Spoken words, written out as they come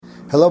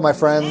Hello, my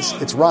friends.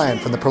 It's Ryan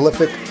from the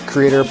Prolific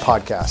Creator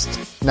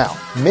Podcast. Now,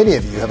 many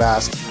of you have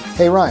asked,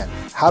 hey, Ryan,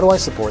 how do I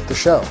support the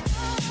show?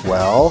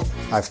 Well,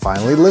 I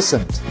finally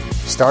listened.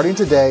 Starting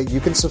today, you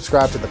can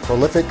subscribe to the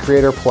Prolific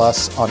Creator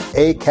Plus on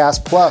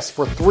Acast Plus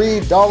for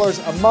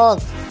 $3 a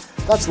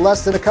month. That's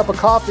less than a cup of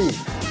coffee.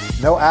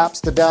 No apps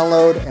to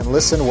download and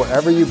listen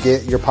wherever you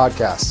get your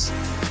podcasts.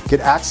 Get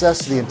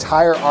access to the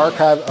entire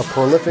archive of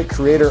Prolific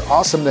Creator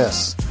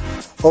awesomeness.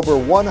 Over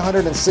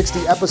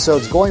 160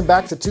 episodes going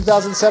back to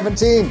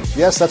 2017.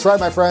 Yes, that's right,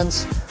 my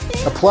friends.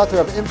 A plethora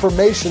of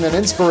information and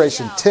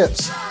inspiration,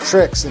 tips,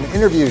 tricks, and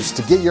interviews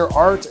to get your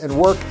art and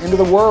work into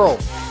the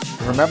world.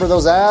 And remember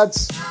those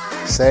ads?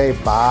 Say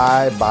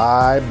bye,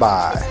 bye,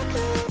 bye.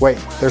 Wait,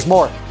 there's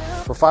more.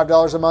 For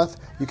 $5 a month,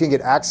 you can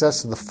get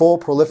access to the full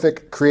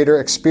Prolific Creator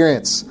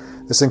experience.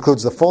 This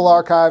includes the full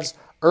archives,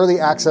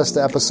 early access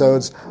to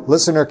episodes,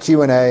 listener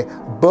Q&A,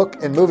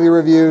 book and movie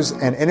reviews,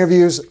 and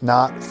interviews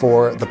not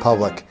for the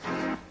public.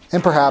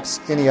 And perhaps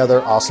any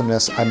other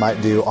awesomeness I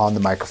might do on the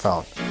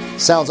microphone.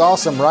 Sounds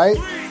awesome, right?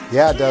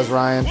 Yeah, it does,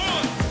 Ryan.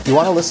 If you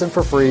want to listen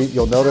for free,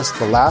 you'll notice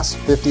the last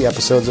 50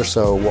 episodes or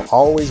so will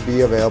always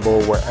be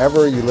available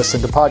wherever you listen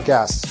to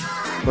podcasts.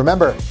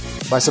 Remember,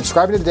 by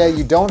subscribing today,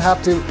 you don't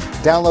have to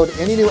download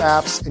any new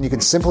apps, and you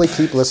can simply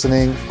keep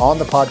listening on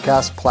the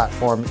podcast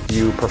platform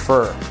you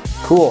prefer.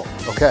 Cool.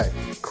 Okay.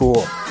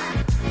 Cool.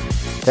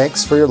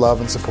 Thanks for your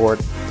love and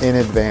support in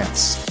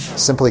advance.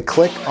 Simply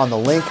click on the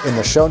link in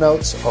the show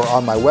notes or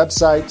on my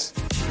website,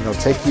 and it'll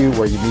take you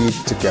where you need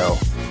to go.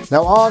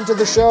 Now on to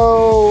the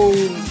show.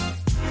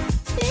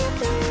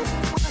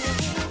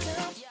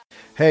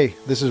 Hey,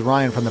 this is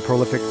Ryan from the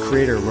Prolific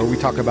Creator, where we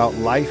talk about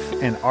life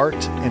and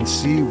art and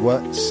see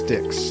what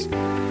sticks.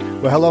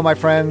 Well, hello, my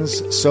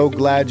friends. So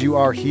glad you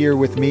are here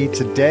with me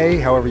today,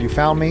 however you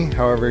found me,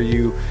 however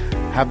you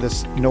have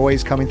this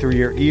noise coming through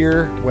your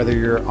ear, whether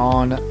you're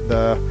on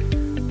the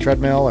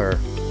treadmill or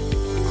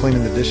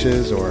cleaning the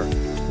dishes or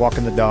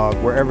walking the dog,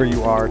 wherever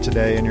you are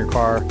today in your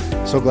car.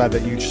 So glad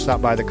that you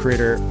stopped by the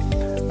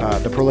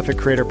Prolific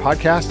Creator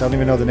Podcast. I don't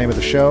even know the name of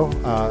the show,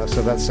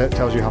 so that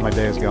tells you how my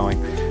day is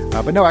going.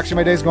 But no, actually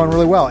my day is going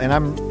really well, and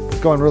I'm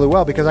going really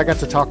well because I got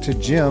to talk to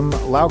Jim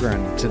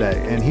Laughren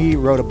today, and he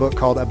wrote a book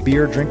called A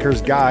Beer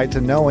Drinker's Guide to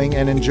Knowing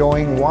and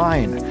Enjoying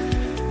Wine.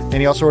 And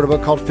he also wrote a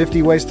book called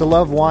 50 Ways to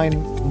Love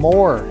Wine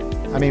More.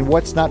 I mean,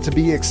 what's not to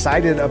be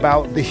excited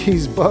about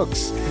these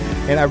books?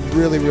 And I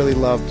really, really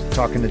loved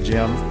talking to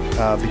Jim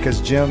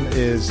because Jim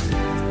is,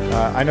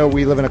 I know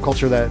we live in a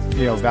culture that,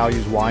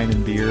 values wine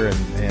and beer,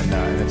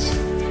 and it's,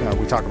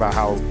 we talk about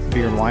how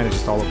beer and wine is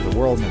just all over the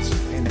world, and it's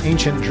an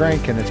ancient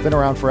drink, and it's been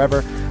around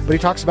forever. But he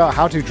talks about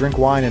how to drink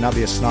wine and not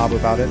be a snob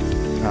about it,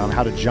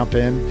 how to jump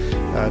in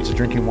to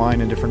drinking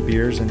wine and different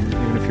beers. And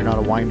even if you're not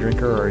a wine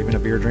drinker or even a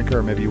beer drinker,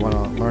 or maybe you want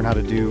to learn how to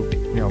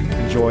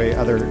enjoy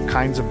other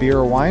kinds of beer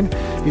or wine,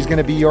 he's going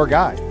to be your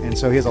guy. And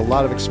so he has a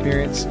lot of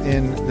experience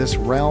in this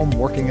realm,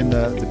 working in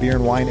the beer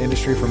and wine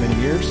industry for many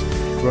years.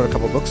 He wrote a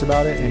couple books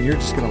about it, and you're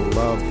just going to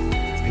love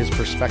his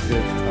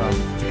perspective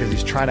because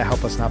he's trying to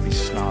help us not be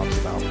snobs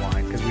about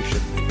wine, because we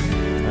shouldn't.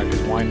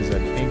 Because wine is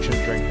an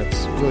ancient drink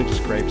that's really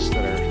just grapes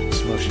that are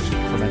smooshed,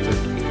 fermented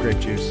grape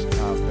juice.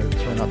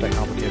 It's really not that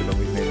complicated, but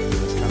we've made it into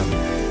this kind of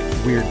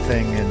weird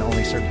thing, and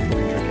only certain people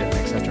can drink it,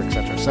 et cetera, et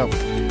cetera.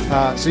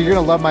 So you're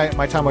going to love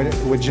my time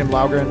with Jim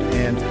Laughren.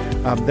 And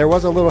there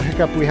was a little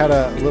hiccup. We had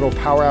a little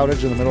power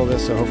outage in the middle of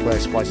this, so hopefully I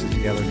spliced it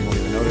together and you won't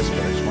even notice, but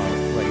I just want to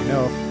let you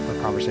know our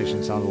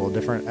conversation sounded a little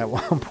different at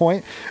one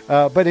point.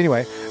 But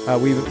anyway,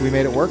 we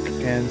made it work,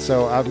 and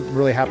so I'm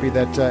really happy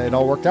that it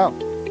all worked out.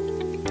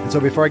 And so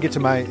before I get to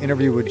my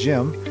interview with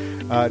Jim,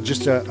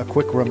 just a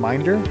quick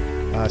reminder,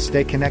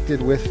 stay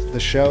connected with the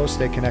show,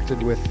 stay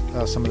connected with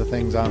some of the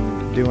things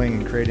I'm doing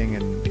and creating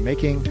and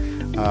making.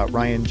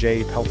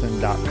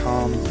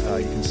 RyanJPelton.com.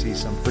 You can see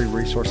some free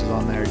resources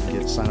on there. You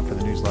can sign up for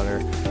the newsletter.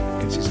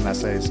 You can see some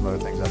essays, some other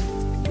things I've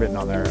written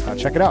on there.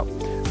 Check it out.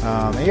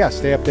 And yeah,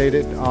 stay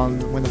updated on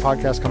when the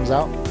podcast comes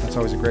out. That's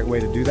always a great way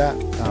to do that.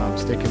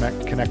 Stay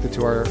connected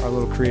to our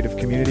little creative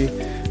community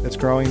that's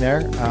growing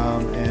there,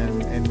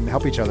 and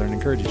help each other and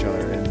encourage each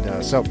other.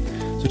 And so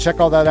check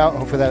all that out.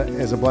 Hopefully that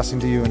is a blessing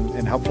to you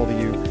and helpful to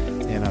you,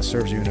 and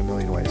serves you in a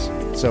million ways.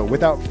 So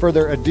without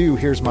further ado,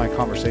 here's my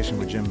conversation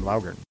with Jim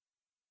Laughren.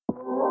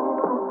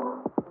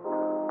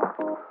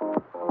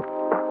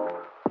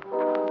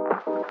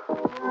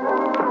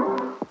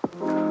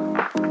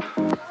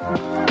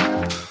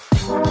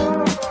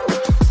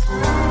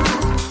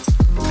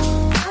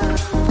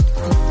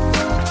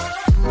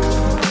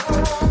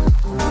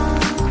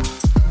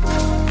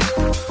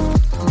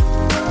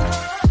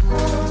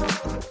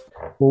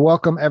 Well,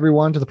 welcome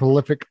everyone to the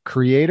Prolific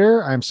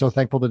Creator. I'm so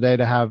thankful today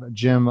to have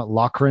Jim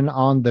Laughren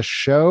on the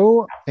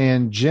show.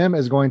 And Jim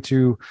is going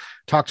to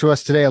talk to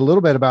us today a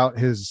little bit about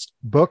his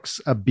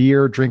books, A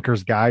Beer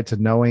Drinker's Guide to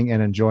Knowing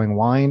and Enjoying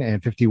Wine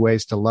and 50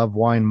 Ways to Love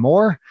Wine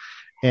More.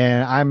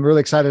 And I'm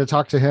really excited to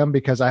talk to him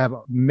because I have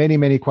many,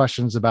 many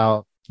questions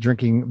about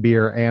drinking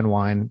beer and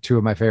wine, two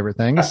of my favorite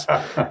things.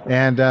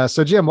 And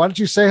so, Jim, why don't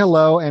you say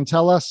hello and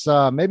tell us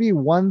maybe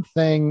one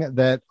thing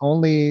that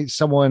only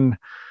someone,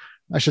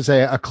 I should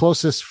say, a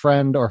closest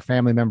friend or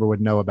family member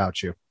would know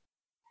about you.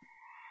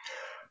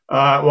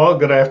 Well,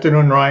 good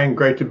afternoon, Ryan.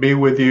 Great to be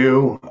with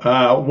you.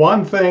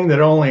 One thing that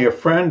only a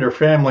friend or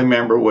family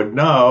member would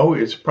know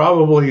is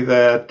probably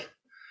that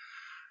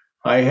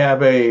I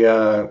have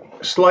a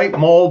slight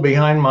mole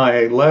behind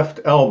my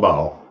left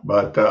elbow.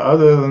 But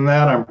other than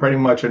that, I'm pretty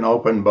much an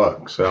open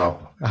book. So,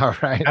 all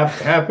right.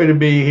 Happy to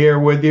be here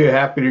with you.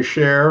 Happy to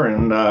share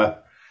and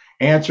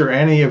answer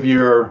any of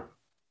your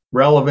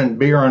relevant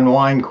beer and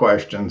wine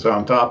questions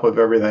on top of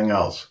everything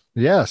else.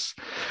 Yes.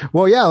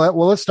 Well, yeah.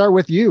 Well, let's start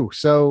with you.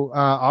 So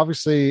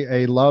obviously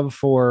a love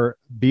for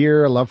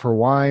beer, a love for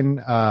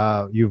wine.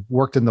 You've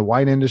worked in the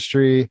wine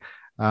industry.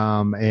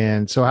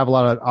 And so have a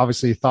lot of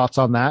obviously thoughts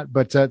on that,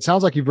 but it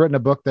sounds like you've written a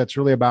book that's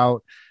really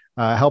about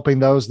helping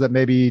those that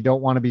maybe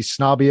don't want to be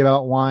snobby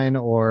about wine,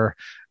 or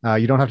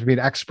you don't have to be an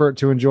expert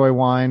to enjoy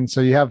wine.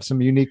 So you have some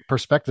unique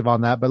perspective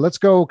on that, but let's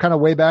go kind of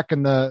way back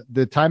in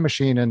the time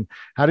machine. And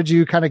how did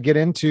you kind of get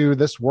into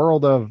this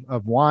world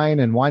of wine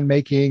and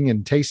winemaking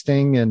and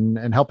tasting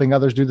and helping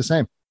others do the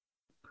same?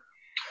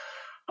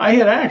 I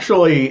had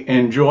actually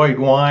enjoyed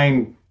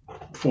wine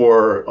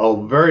for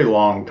a very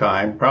long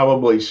time,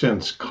 probably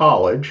since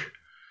college.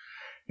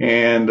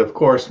 And of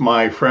course,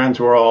 my friends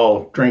were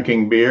all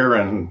drinking beer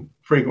and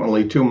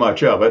frequently too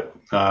much of it.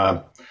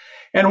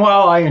 And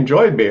while I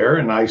enjoy beer,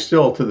 and I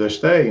still to this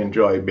day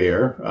enjoy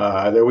beer,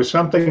 there was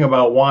something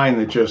about wine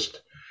that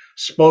just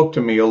spoke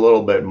to me a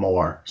little bit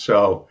more.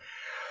 So,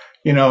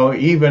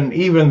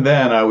 even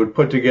then, I would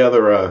put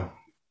together a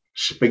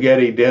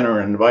spaghetti dinner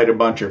and invite a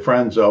bunch of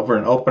friends over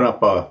and open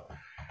up a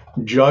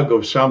jug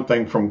of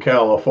something from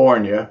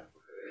California,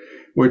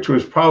 which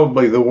was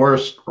probably the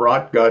worst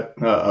rot gut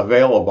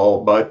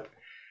available. But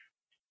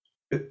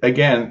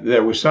again,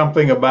 there was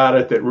something about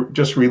it that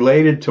just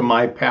related to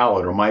my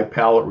palate, or my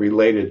palate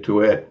related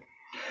to it.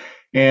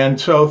 And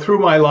so through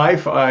my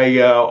life,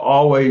 I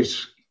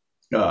always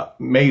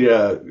made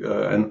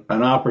an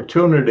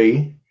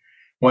opportunity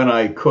when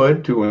I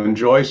could to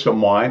enjoy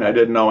some wine. I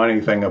didn't know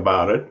anything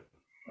about it.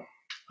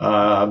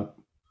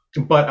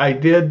 But I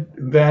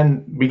did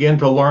then begin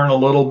to learn a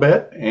little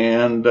bit,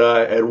 and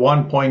at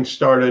one point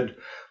started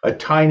a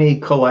tiny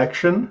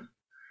collection.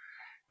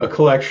 A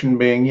collection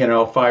being,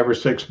 5 or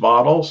 6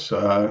 bottles,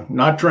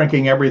 not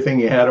drinking everything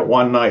you had at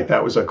one night.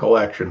 That was a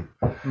collection.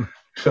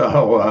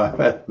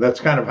 So that's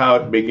kind of how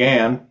it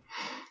began.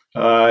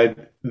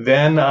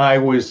 Then I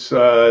was,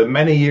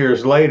 many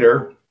years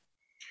later,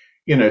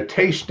 in a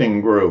tasting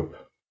group,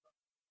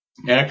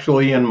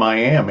 actually in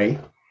Miami,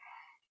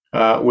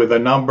 with a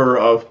number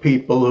of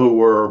people who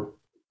were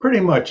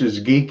pretty much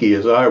as geeky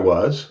as I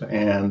was.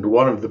 And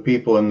one of the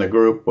people in the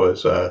group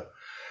was a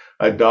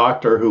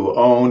doctor who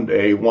owned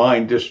a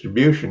wine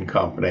distribution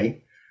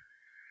company.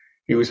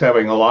 He was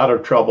having a lot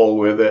of trouble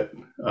with it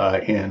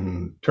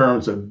in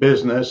terms of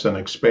business and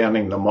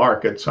expanding the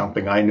market,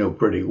 something I knew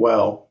pretty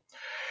well.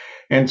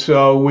 And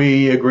so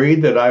we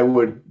agreed that I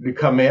would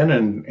come in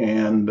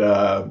and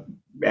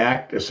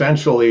act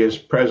essentially as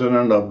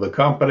president of the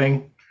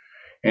company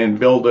and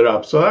build it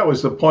up. So that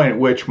was the point at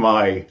which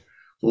my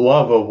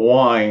love of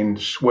wine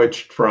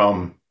switched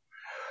from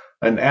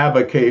an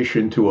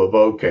avocation to a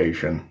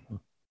vocation.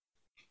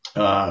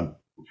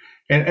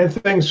 And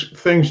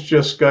things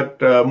just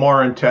got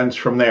more intense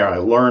from there. I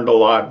learned a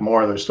lot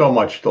more. There's so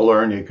much to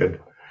learn.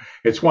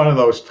 It's one of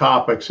those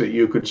topics that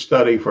you could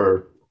study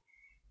for,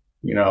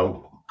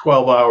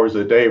 12 hours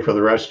a day for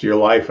the rest of your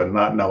life and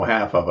not know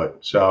half of it.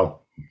 So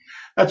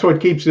that's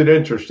what keeps it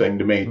interesting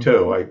to me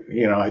too.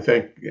 I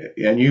think,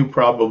 and you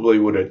probably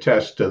would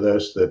attest to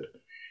this, that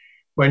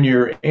when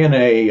you're in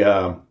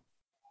an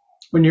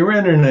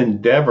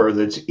endeavor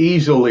that's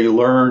easily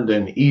learned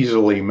and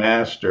easily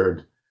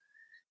mastered,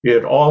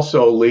 it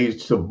also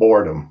leads to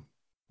boredom.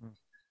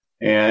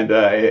 And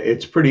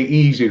it's pretty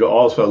easy to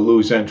also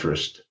lose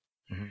interest.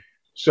 Mm-hmm.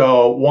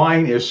 So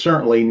wine is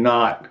certainly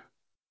not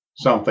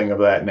something of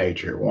that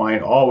nature.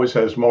 Wine always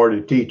has more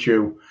to teach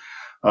you.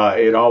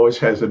 It always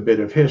has a bit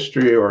of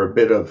history or a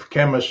bit of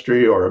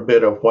chemistry or a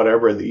bit of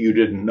whatever that you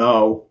didn't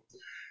know.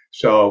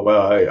 So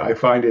I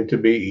find it to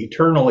be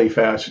eternally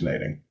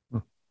fascinating.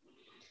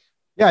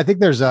 Yeah, I think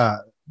there's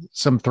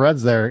some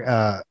threads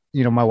there.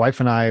 My wife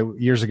and I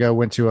years ago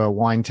went to a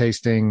wine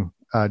tasting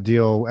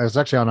deal. It was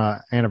actually on an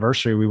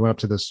anniversary. We went up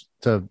to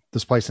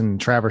this place in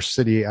Traverse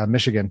City,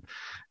 Michigan,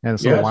 and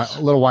it's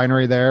a little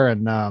winery there.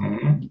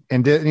 And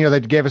did, they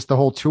gave us the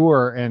whole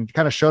tour and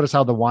kind of showed us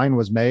how the wine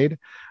was made.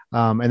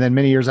 And then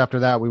many years after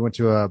that, we went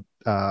to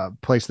a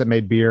place that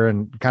made beer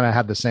and kind of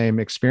had the same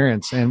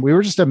experience. And we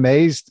were just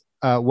amazed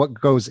what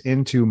goes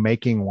into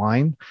making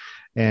wine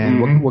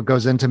and what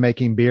goes into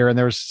making beer. And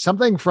there was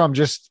something from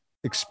just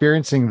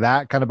experiencing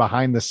that kind of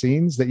behind the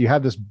scenes that you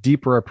had this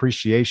deeper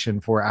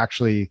appreciation for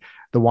actually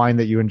the wine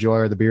that you enjoy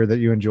or the beer that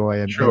you enjoy,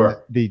 and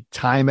Sure. the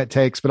time it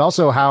takes, but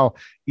also how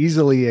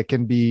easily it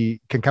can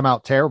come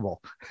out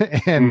terrible.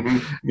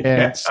 and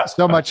Yeah.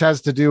 so much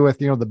has to do with,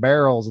 the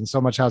barrels, and so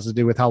much has to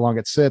do with how long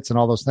it sits and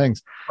all those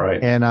things.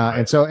 Right. And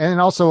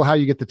also how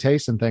you get the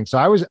taste and things. So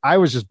I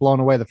was just blown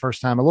away the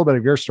first time. A little bit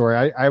of your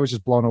story. I was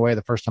just blown away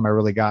the first time I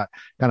really got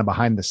kind of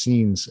behind the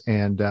scenes,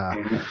 and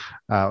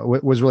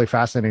was really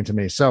fascinating to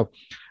me. So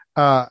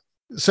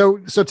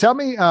tell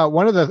me,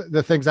 one of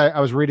the things I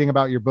was reading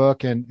about your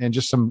book, and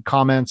just some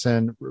comments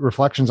and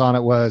reflections on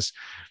it was,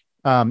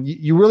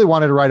 you really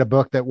wanted to write a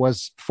book that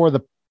was for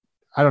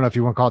I don't know if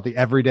you want to call it the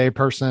everyday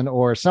person,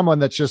 or someone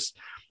that just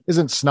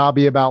isn't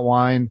snobby about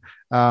wine,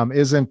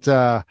 isn't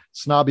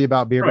snobby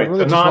about beer, right. but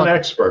really The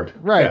non-expert.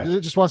 Right. Yeah.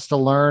 It just wants to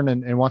learn,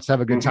 and wants to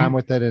have a good time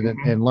with it,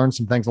 and learn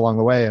some things along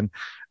the way.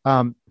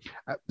 And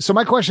so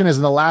my question is,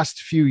 in the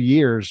last few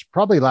years,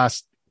 probably I'm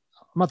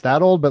not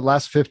that old, but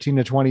last 15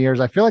 to 20 years,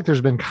 I feel like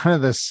there's been kind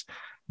of this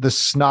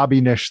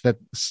snobbiness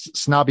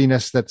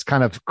that's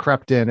kind of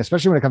crept in,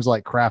 especially when it comes to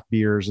like craft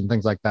beers and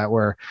things like that,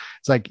 where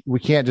it's like, we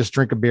can't just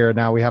drink a beer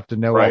now, we have to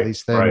know all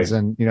these things.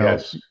 And,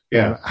 Yes.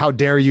 Yeah. how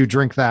dare you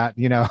drink that,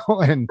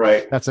 and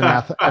that's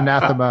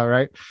anathema,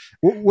 right?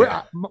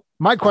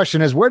 My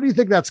question is, where do you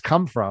think that's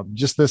come from?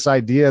 Just this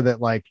idea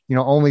that, like,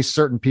 only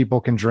certain people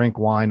can drink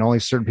wine, only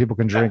certain people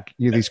can drink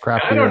these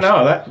craft beers. I don't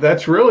know.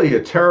 That's really a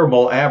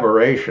terrible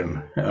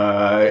aberration.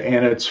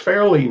 And it's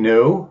fairly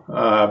new.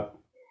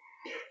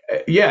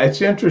 Yeah,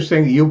 it's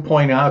interesting that you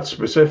point out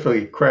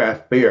specifically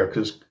craft beer,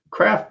 because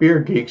craft beer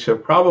geeks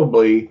have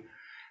probably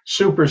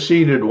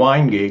superseded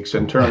wine geeks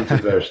in terms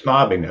of their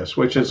snobbiness,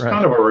 which is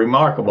kind of a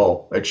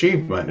remarkable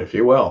achievement, if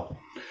you will.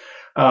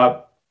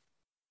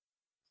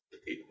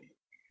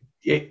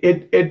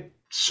 It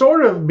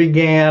sort of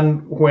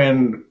began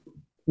when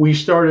we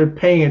started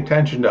paying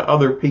attention to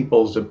other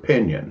people's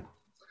opinion.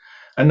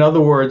 In other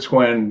words,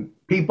 when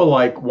people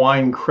like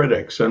wine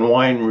critics and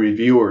wine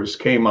reviewers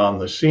came on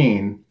the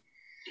scene,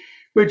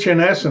 which in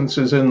essence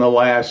is in the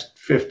last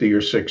 50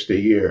 or 60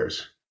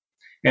 years.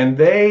 And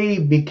they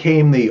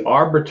became the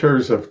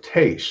arbiters of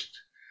taste.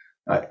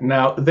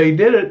 Now, they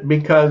did it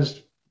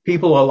because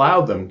people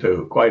allowed them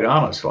to, quite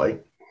honestly.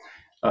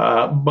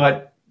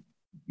 But,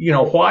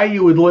 why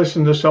you would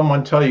listen to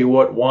someone tell you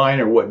what wine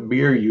or what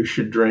beer you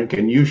should drink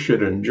and you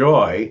should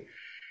enjoy,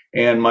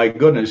 and my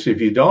goodness,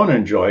 if you don't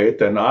enjoy it,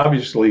 then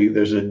obviously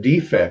there's a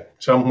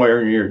defect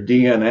somewhere in your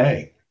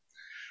DNA.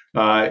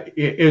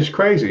 It is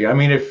crazy. I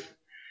mean, if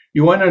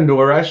you went into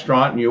a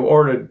restaurant and you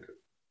ordered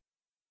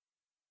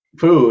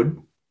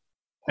food,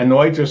 and the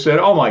waitress said,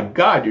 "Oh my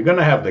God, you're going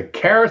to have the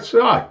carrots?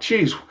 Oh,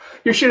 geez,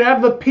 you should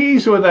have the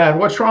peas with that.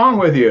 What's wrong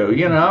with you?"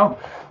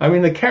 I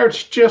mean, the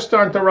carrots just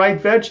aren't the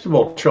right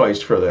vegetable choice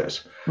for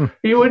this.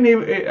 You wouldn't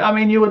even. I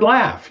mean, you would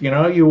laugh. You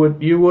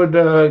would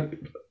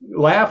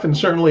laugh and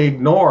certainly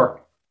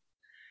ignore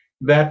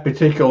that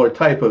particular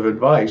type of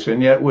advice.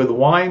 And yet, with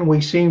wine,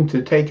 we seem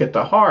to take it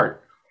to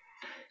heart.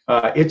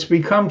 It's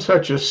become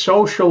such a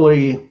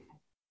socially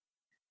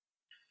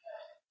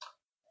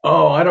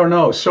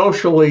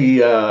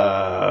socially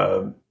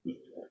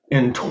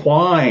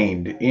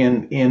entwined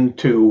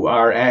into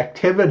our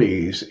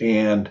activities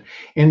and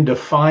into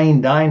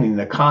fine dining,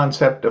 the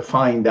concept of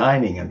fine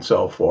dining and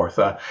so forth.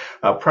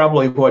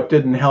 Probably what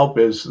didn't help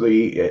is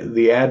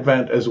the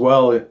advent as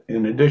well,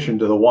 in addition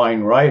to the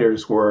wine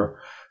writers, were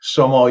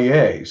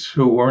sommeliers,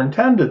 who were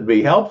intended to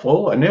be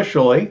helpful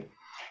initially.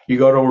 You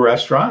go to a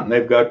restaurant and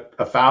they've got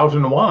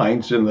 1,000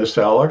 wines in the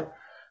cellar.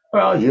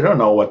 Well, you don't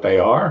know what they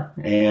are.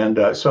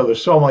 And so the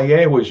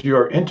sommelier was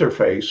your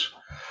interface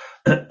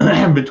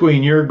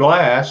between your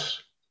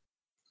glass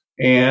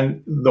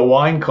and the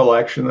wine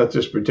collection that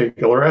this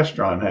particular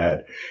restaurant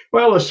had.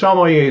 Well, the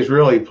sommeliers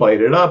really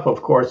played it up.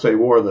 Of course, they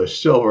wore the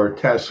silver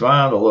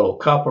Tessin, the little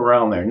cup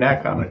around their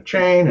neck on a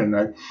chain, and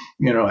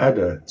had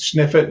to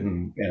sniff it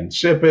and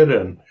sip it,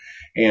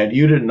 and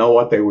you didn't know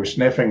what they were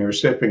sniffing or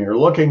sipping or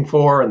looking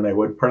for, and they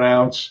would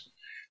pronounce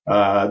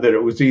that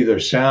it was either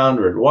sound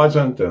or it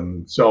wasn't,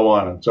 and so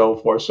on and so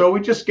forth. So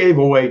we just gave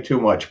away too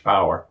much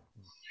power.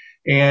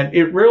 And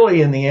it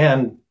really, in the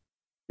end,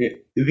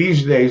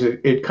 these days,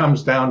 it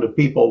comes down to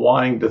people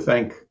wanting to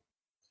think,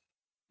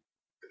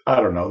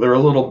 I don't know, they're a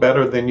little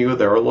better than you,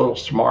 they're a little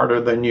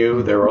smarter than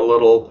you, they're a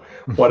little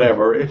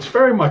whatever. It's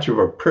very much of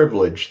a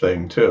privilege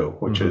thing, too,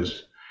 which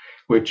is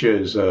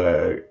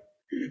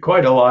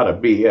quite a lot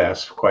of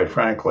BS, quite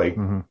frankly.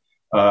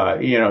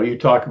 You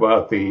talk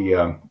about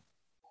the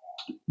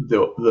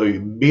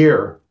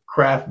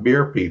craft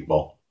beer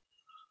people.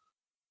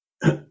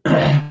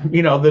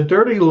 The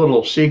dirty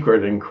little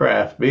secret in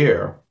craft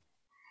beer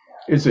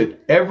is that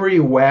every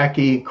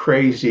wacky,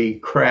 crazy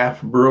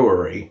craft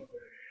brewery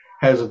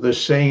has the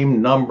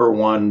same number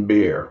one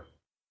beer.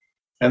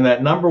 And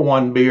that number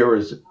one beer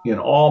is, in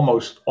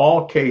almost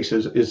all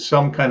cases, is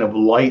some kind of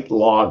light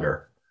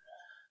lager.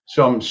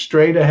 Some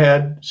straight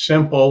ahead,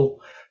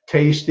 simple,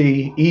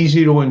 tasty,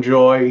 easy to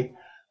enjoy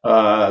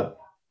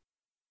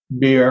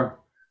beer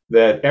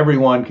that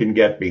everyone can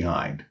get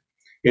behind.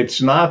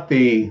 It's not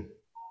the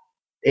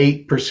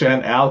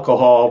 8%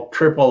 alcohol,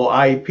 triple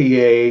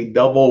IPA,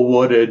 double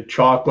wooded,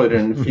 chocolate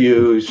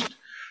infused,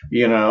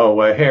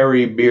 a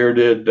hairy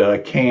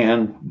bearded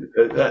can.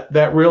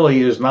 That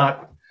really is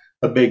not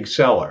a big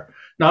seller.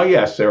 Now,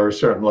 yes, there are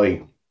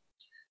certainly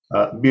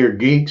beer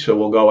geeks who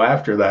will go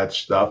after that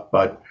stuff,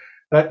 but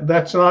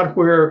that's not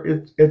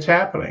where it's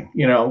happening.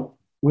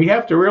 We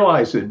have to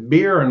realize that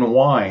beer and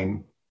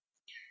wine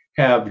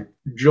have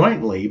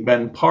jointly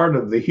been part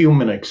of the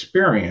human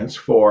experience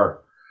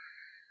for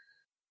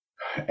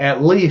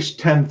at least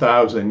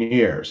 10,000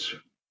 years.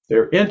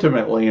 They're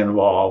intimately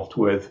involved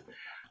with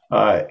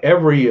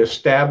every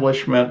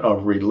establishment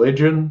of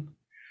religion,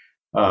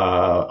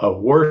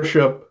 of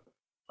worship,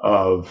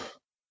 of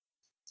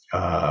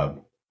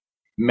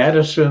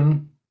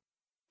medicine,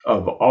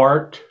 of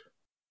art,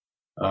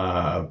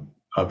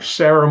 of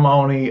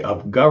ceremony,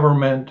 of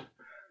government,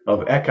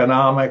 of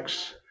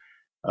economics.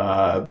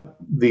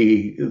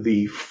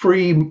 The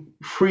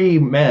free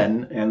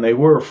men, and they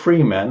were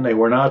free men, they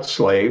were not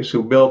slaves,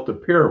 who built the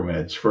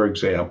pyramids, for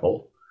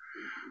example,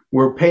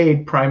 were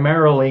paid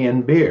primarily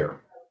in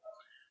beer.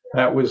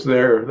 That was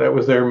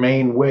their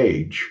main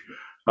wage.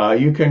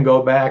 You can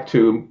go back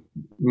to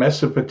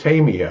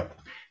Mesopotamia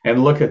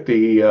and look at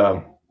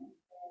the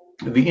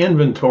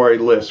inventory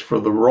list for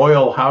the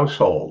royal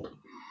household,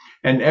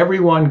 and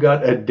everyone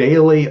got a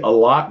daily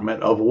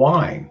allotment of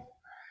wine.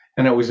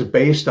 And it was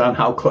based on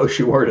how close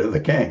you were to the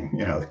king.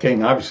 The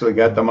king obviously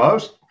got the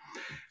most,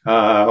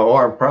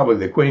 or probably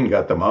the queen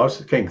got the most.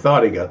 The king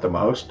thought he got the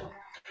most.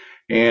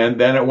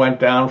 And then it went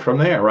down from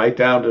there, right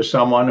down to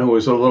someone who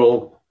was a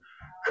little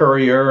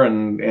courier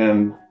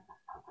and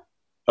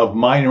of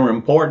minor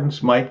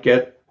importance might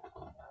get,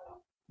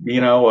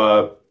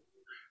 an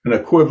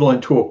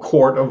equivalent to a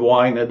quart of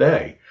wine a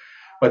day.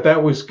 But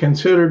that was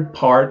considered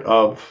part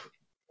of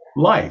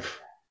life.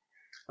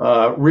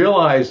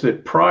 Realize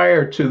that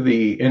prior to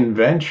the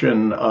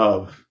invention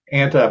of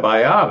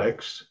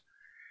antibiotics,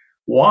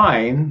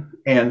 wine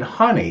and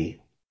honey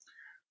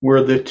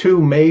were the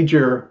two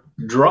major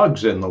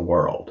drugs in the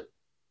world.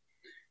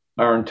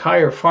 Our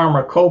entire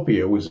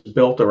pharmacopoeia was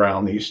built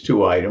around these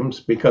two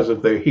items because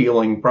of their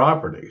healing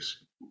properties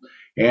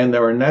and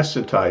their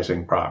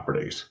anesthetizing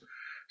properties.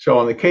 So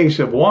in the case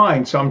of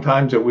wine,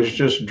 sometimes it was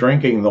just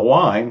drinking the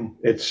wine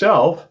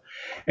itself.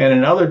 And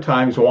in other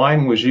times,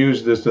 wine was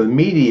used as the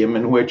medium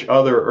in which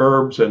other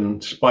herbs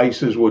and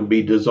spices would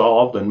be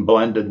dissolved and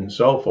blended and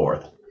so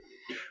forth.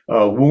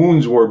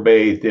 Wounds were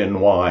bathed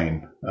in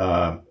wine.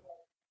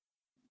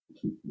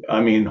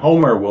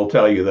 Homer will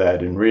tell you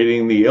that in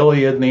reading the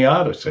Iliad and the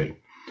Odyssey.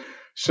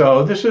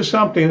 So this is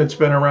something that's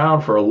been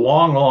around for a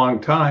long,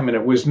 long time, and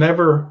it was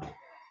never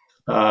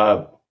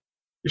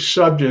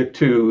subject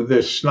to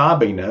this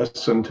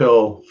snobbiness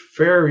until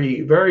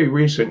very, very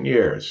recent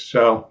years.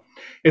 So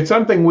it's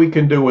something we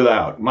can do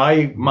without.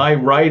 My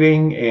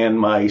writing and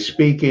my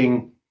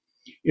speaking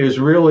is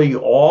really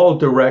all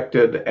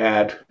directed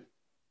at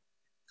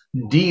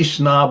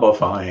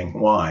de-snobbifying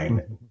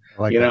wine.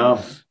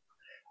 The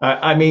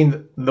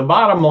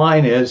bottom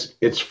line is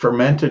it's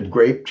fermented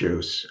grape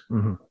juice.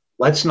 Mm-hmm.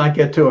 Let's not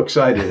get too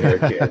excited here,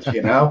 kids.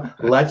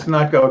 Let's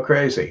not go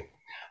crazy.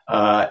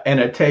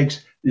 And it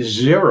takes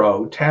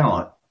zero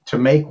talent to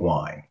make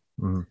wine.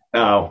 Mm-hmm.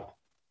 Now,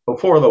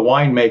 before the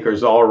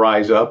winemakers all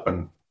rise up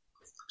and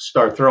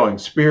start throwing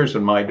spears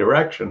in my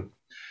direction,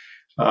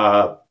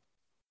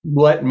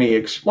 let me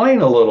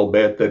explain a little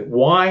bit that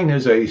wine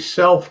is a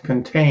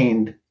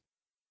self-contained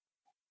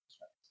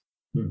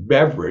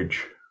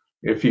beverage,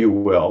 if you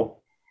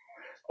will.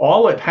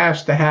 All it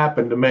has to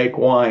happen to make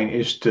wine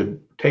is to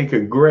take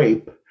a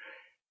grape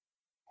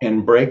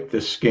and break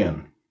the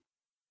skin.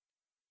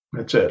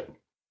 That's it.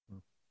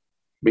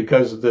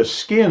 Because the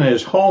skin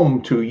is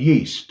home to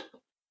yeast.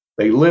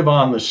 They live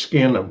on the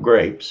skin of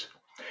grapes.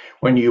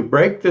 When you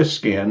break the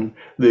skin,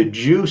 the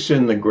juice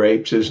in the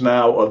grapes is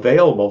now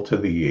available to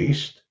the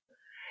yeast,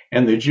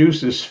 and the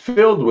juice is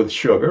filled with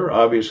sugar.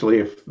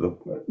 Obviously,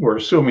 we're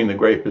assuming the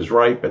grape is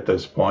ripe at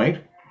this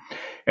point,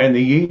 and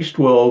the yeast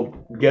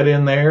will get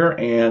in there,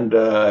 and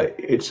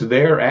it's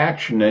their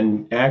action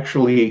in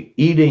actually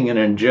eating and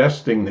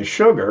ingesting the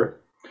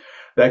sugar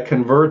that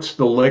converts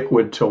the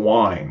liquid to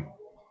wine.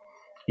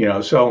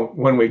 So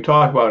when we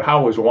talk about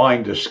how was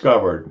wine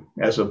discovered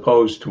as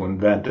opposed to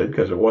invented,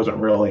 because it wasn't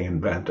really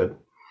invented,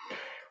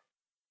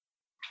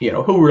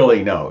 who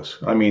really knows?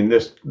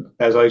 This,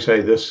 as I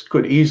say, this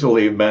could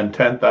easily have been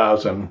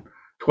 10,000,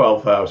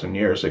 12,000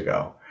 years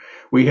ago.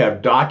 We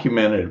have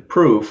documented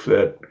proof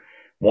that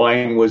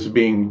wine was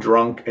being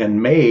drunk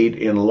and made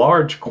in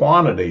large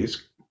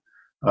quantities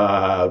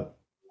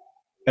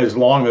as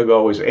long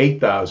ago as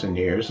 8,000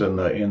 years in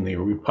the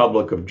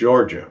Republic of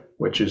Georgia,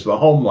 which is the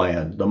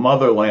homeland, the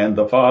motherland,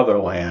 the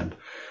fatherland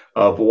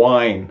of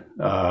wine,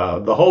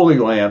 the holy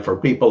land for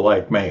people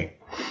like me.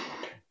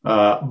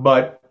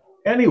 But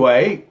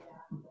anyway,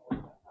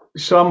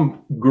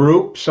 some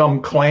group,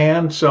 some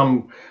clan,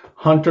 some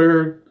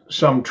hunter,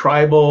 some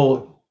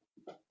tribal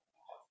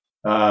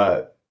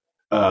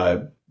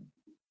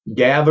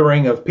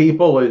gathering of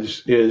people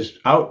is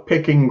out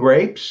picking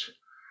grapes,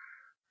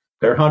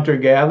 They're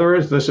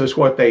hunter-gatherers. This is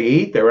what they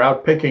eat. They're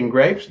out picking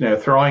grapes, and they're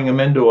throwing them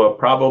into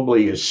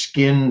probably a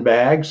skin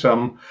bag,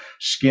 some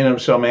skin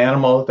of some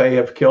animal that they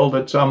have killed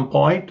at some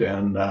point,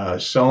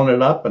 and sewn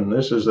it up, and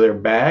this is their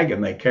bag,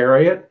 and they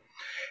carry it.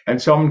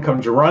 And someone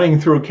comes running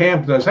through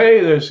camp and says,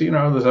 "Hey, there's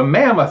a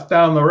mammoth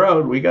down the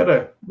road.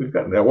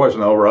 There was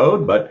no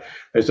road, but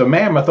there's a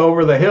mammoth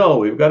over the hill.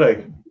 We've got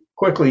to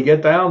quickly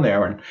get down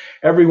there." And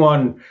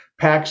everyone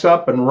packs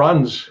up and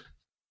runs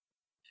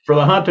for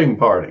the hunting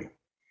party.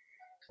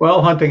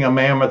 Well, hunting a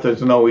mammoth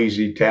is no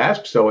easy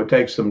task, so it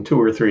takes them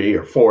 2 or 3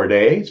 or 4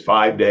 days,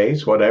 5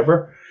 days,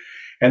 whatever.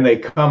 And they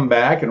come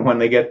back, and when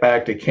they get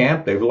back to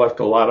camp, they've left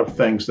a lot of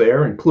things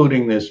there,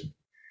 including this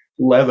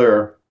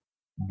leather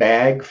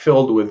bag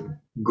filled with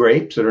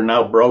grapes that are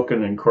now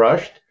broken and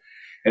crushed.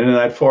 And in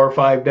that 4 or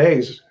 5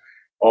 days,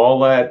 all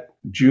that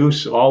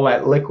juice, all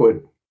that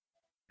liquid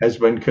has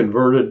been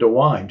converted to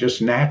wine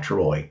just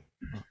naturally.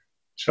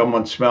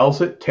 Someone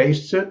smells it,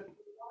 tastes it,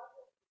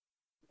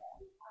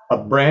 a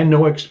brand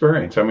new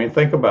experience. I mean,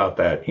 think about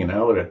that,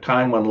 at a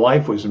time when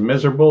life was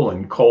miserable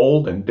and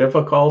cold and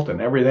difficult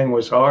and everything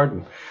was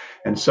hard.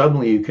 And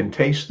suddenly you can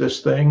taste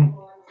this thing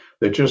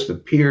that just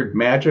appeared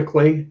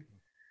magically,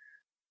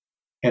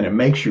 and it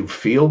makes you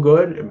feel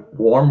good. It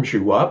warms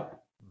you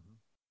up.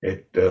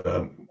 It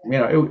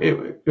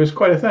was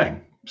quite a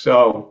thing.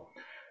 So,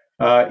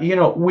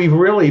 we've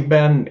really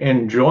been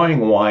enjoying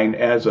wine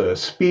as a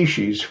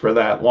species for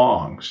that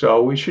long.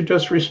 So we should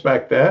just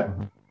respect that.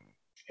 Mm-hmm.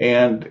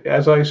 And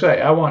as I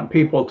say, I want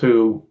people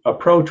to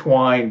approach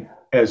wine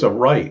as a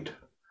right.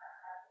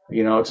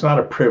 It's not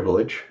a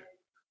privilege.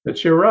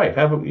 It's your right.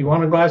 You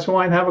want a glass of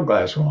wine? Have a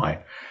glass of wine.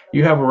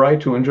 You have a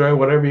right to enjoy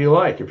whatever you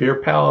like. If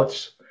your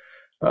palate's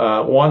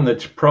one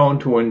that's prone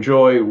to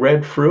enjoy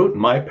red fruit,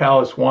 my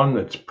palate's one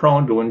that's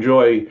prone to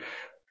enjoy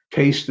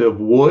taste of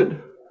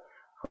wood,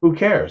 who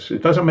cares?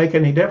 It doesn't make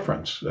any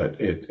difference.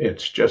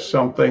 It's just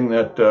something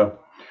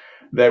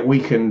that we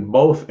can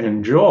both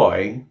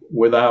enjoy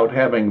without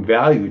having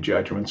value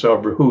judgments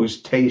over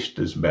whose taste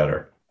is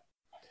better.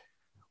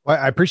 Well,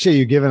 I appreciate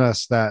you giving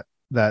us that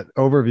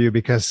overview,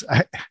 because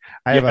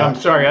I'm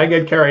sorry, I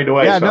get carried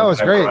away. Yeah, no, it's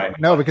great. Right.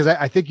 No, because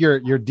I think you're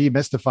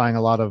demystifying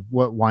a lot of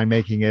what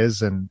winemaking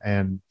is,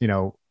 and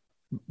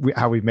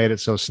how we've made it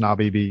so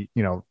snobby,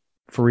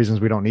 for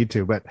reasons we don't need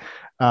to. But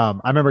I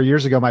remember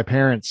years ago, my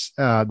parents,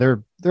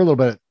 they're a little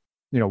bit,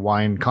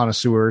 wine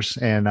connoisseurs,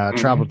 and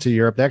traveled to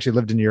Europe. They actually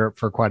lived in Europe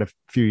for quite a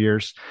few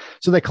years,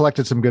 so they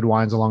collected some good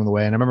wines along the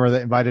way. And I remember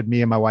they invited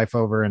me and my wife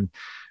over and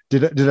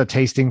did a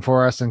tasting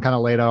for us, and kind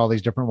of laid out all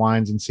these different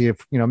wines and see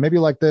if, maybe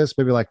like this,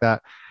 maybe like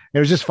that. It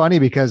was just funny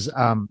because,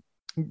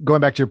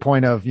 going back to your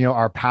point of,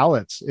 our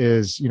palates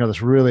is,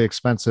 this really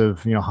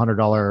expensive,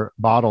 $100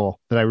 bottle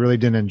that I really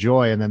didn't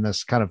enjoy. And then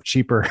this kind of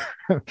cheaper,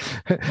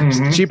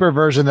 cheaper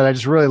version that I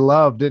just really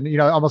loved. And,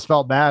 I almost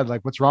felt bad.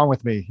 Like, what's wrong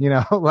with me?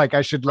 Like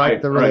I should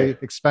like the really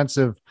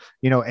expensive,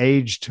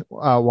 aged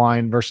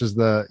wine versus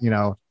the,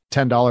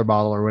 $10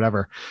 bottle or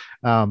whatever.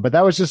 But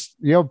that was just,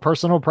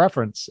 personal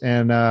preference.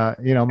 And,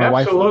 my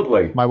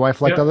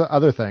wife liked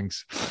other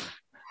things.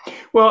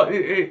 Well,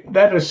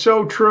 that is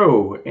so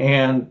true.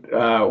 And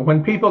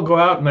when people go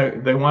out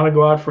and they want to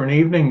go out for an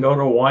evening, go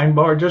to a wine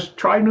bar, just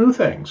try new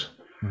things.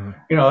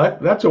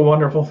 Mm-hmm. That's a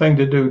wonderful thing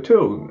to do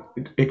too.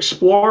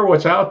 Explore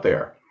what's out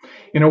there.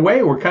 In a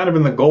way, we're kind of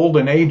in the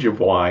golden age of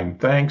wine,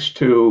 thanks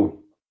to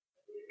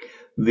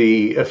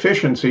the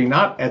efficiency,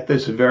 not at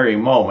this very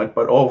moment,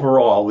 but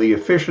overall, the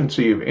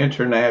efficiency of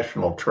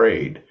international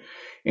trade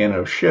and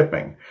of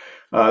shipping.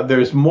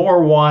 There's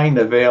more wine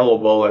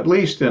available, at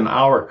least in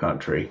our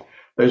country.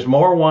 There's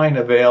more wine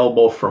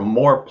available from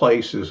more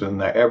places than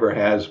there ever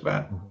has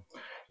been.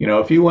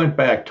 If you went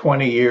back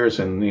 20 years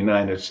in the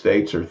United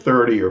States, or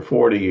 30 or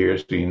 40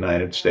 years in the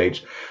United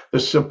States, the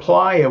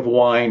supply of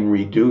wine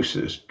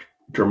reduces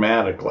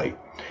dramatically.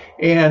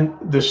 And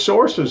the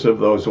sources of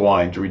those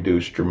wines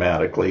reduce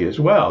dramatically as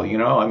well. You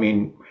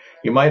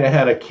might have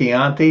had a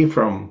Chianti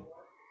from,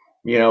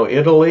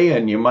 Italy,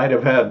 and you might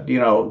have had,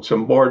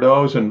 some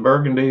Bordeaux's and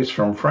Burgundies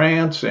from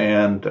France,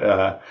 and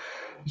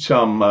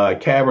some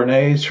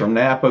Cabernets from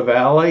Napa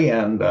Valley,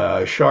 and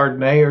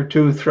Chardonnay or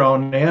two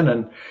thrown in.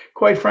 And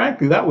quite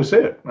frankly, that was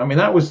it.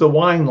 That was the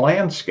wine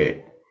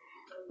landscape.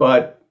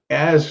 But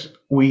as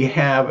we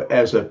have,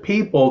 as a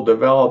people,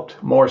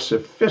 developed more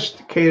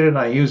sophisticated, and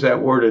I use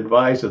that word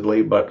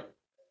advisedly, but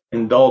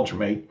indulge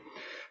me,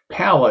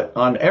 palate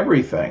on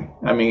everything.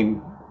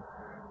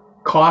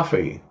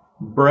 Coffee,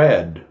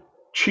 bread,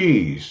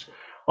 cheese,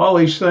 all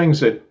these things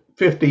that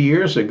 50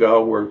 years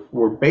ago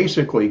were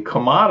basically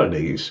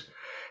commodities,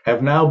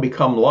 have now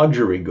become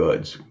luxury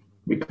goods,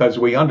 because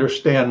we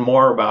understand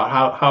more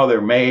about how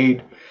they're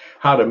made,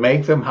 how to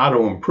make them, how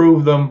to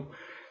improve them,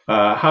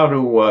 how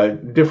to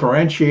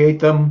differentiate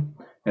them,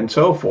 and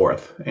so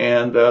forth.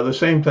 And the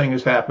same thing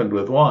has happened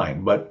with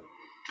wine. But,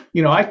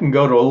 I can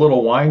go to a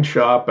little wine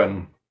shop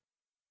and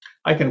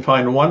I can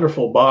find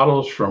wonderful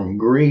bottles from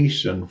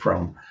Greece and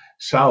from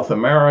South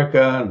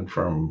America and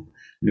from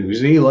New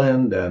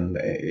Zealand and,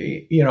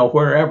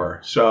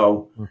 wherever.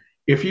 So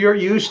if you're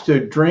used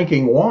to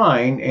drinking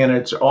wine and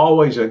it's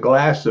always a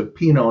glass of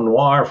Pinot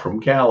Noir from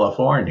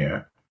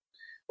California,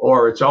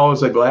 or it's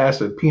always a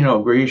glass of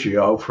Pinot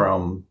Grigio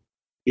from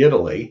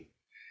Italy,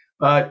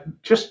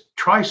 just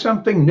try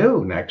something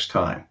new next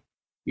time.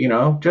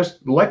 Just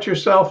let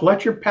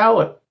your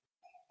palate.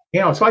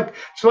 It's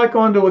like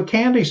going to a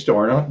candy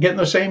store and getting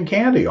the same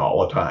candy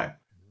all the time.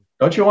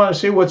 Don't you want to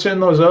see what's in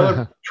those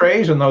other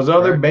trays and those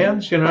other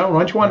bins?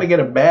 Don't you want to get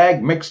a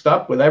bag mixed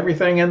up with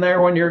everything in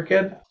there when you're a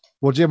kid?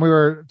 Well, Jim, we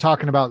were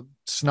talking about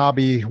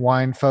snobby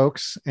wine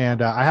folks,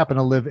 and I happen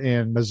to live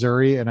in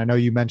Missouri, and I know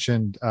you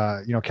mentioned,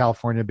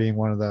 California being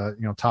one of the,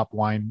 top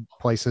wine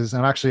places.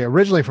 And I'm actually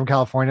originally from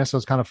California, so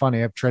it's kind of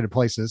funny. I've traded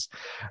places.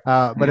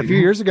 But a few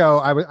years ago,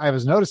 I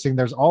was noticing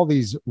there's all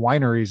these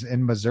wineries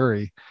in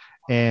Missouri,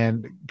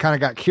 and kind of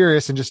got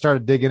curious and just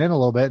started digging in a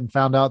little bit and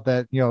found out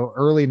that,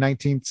 early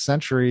 19th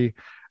century,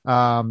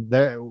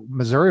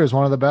 Missouri was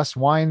one of the best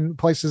wine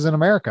places in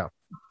America.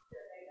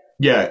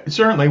 Yeah, it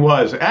certainly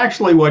was.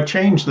 Actually, what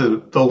changed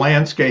the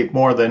landscape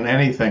more than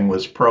anything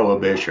was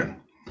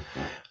prohibition.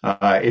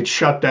 It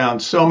shut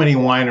down so many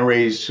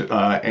wineries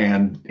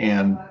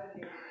and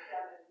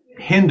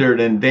hindered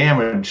and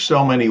damaged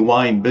so many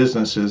wine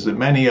businesses that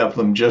many of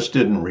them just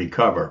didn't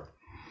recover.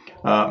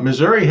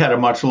 Missouri had a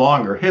much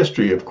longer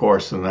history, of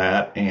course, than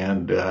that,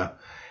 and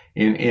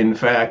in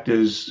fact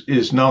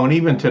is known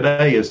even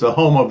today as the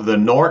home of the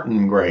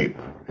Norton grape.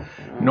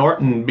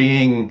 Norton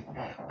being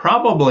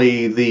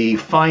probably the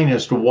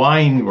finest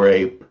wine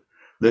grape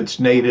that's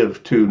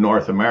native to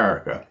North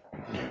America.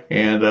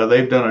 And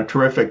they've done a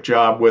terrific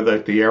job with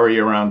it. The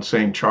area around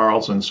St.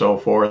 Charles and so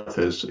forth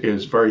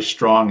is very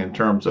strong in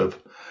terms of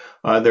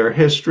their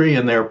history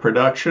and their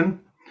production.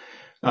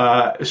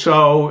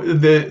 So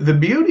the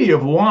beauty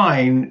of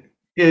wine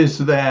is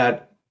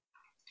that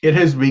it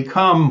has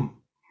become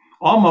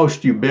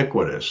almost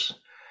ubiquitous.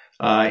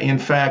 In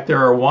fact,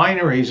 there are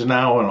wineries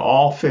now in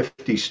all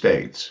 50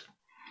 states.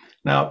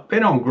 Now, they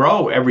don't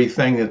grow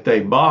everything that they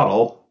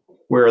bottle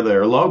where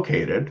they're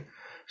located,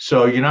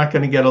 so you're not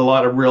going to get a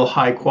lot of real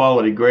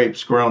high-quality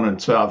grapes grown in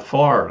South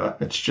Florida.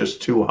 It's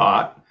just too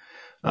hot.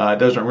 It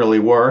doesn't really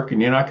work,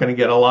 and you're not going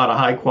to get a lot of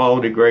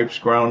high-quality grapes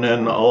grown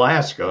in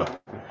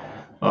Alaska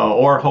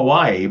or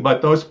Hawaii,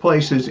 but those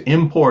places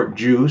import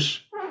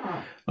juice,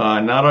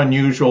 not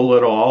unusual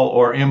at all,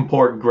 or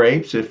import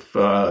grapes if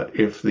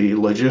the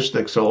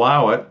logistics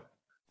allow it,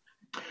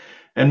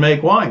 and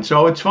make wine.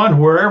 So it's fun.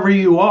 Wherever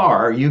you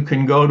are, you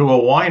can go to a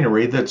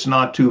winery that's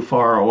not too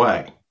far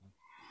away.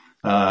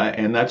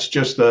 And that's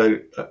just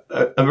a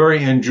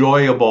very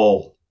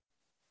enjoyable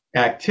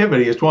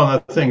activity. It's one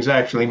of the things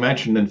actually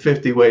mentioned in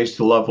 50 Ways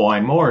to Love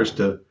Wine More is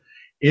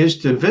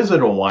to visit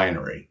a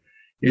winery,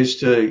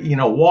 is to,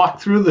 walk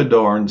through the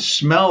door and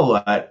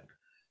smell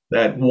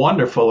that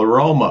wonderful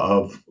aroma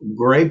of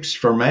grapes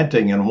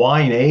fermenting and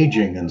wine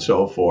aging and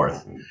so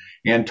forth.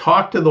 And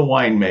talk to the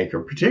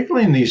winemaker,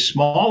 particularly in these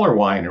smaller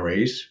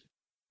wineries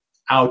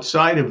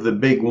outside of the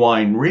big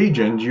wine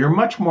regions. You're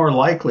much more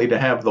likely to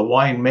have the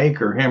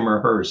winemaker, him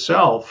or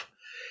herself,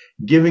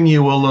 giving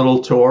you a little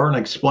tour and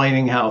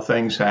explaining how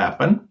things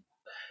happen.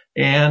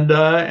 And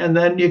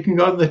then you can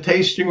go to the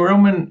tasting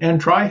room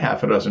and try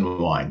half a dozen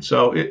wines.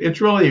 So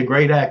it's really a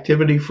great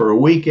activity for a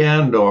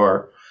weekend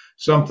or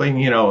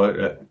something,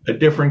 a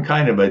different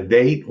kind of a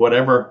date,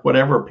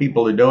 whatever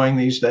people are doing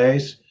these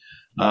days.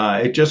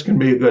 It just can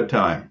be a good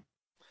time.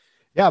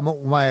 Yeah,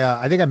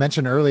 I think I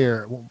mentioned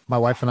earlier, my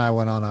wife and I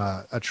went on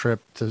a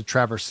trip to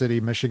Traverse City,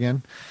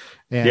 Michigan,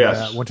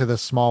 and went to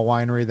this small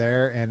winery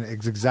there, and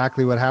it's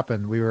exactly what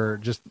happened. We were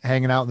just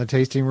hanging out in the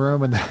tasting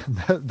room, and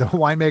the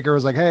winemaker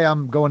was like, "Hey,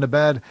 I'm going to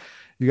bed.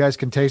 You guys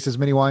can taste as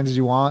many wines as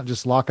you want.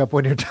 Just lock up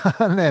when you're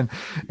done." And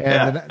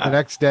the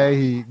next day,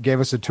 he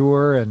gave us a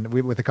tour, and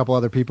with a couple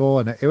other people,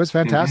 and it was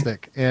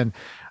fantastic.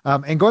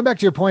 Mm-hmm. And going back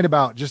to your point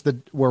about just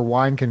where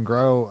wine can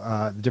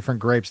grow, different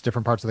grapes,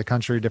 different parts of the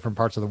country, different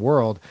parts of the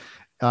world.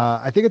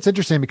 I think it's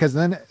interesting because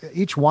then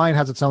each wine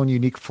has its own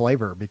unique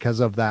flavor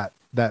because of that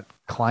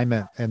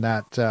climate and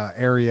that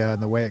area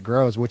and the way it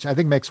grows, which I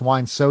think makes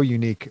wine so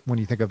unique when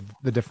you think of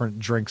the different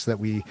drinks that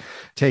we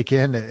take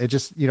in. It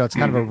just, it's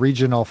kind of a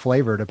regional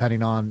flavor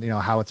depending on,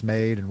 how it's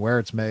made and where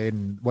it's made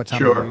and what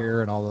time of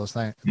year and all those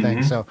things.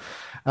 Mm-hmm. So,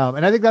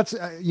 and I think that's,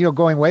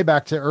 going way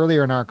back to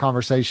earlier in our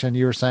conversation,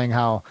 you were saying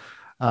how,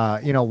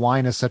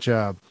 wine is such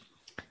a,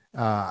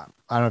 I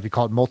don't know if you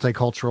call it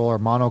multicultural or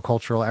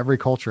monocultural. Every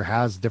culture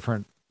has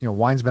different,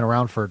 wine's been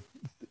around for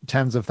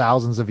tens of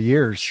thousands of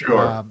years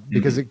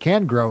because it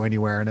can grow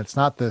anywhere. And it's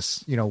not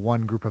this,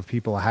 one group of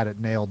people had it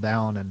nailed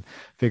down and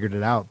figured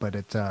it out, but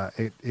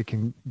it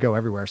can go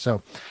everywhere.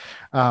 So,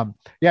 I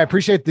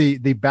appreciate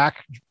the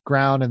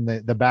background and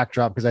the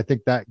backdrop, because I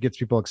think that gets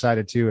people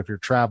excited too. If you're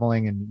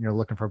traveling and you're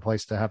looking for a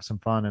place to have some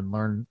fun and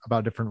learn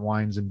about different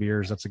wines and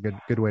beers, that's a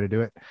good way to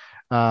do it.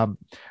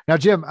 Now,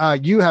 Jim,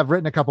 you have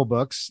written a couple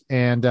books,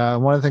 and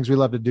one of the things we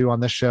love to do on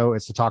this show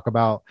is to talk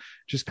about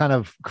just kind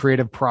of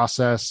creative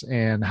process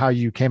and how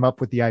you came up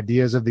with the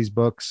ideas of these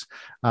books.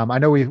 I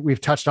know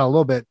we've touched on a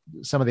little bit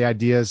some of the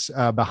ideas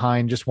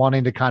behind just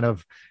wanting to kind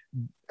of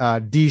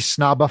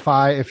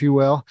de-snobify, if you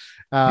will,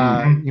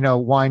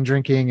 wine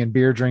drinking and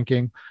beer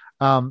drinking.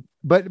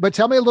 But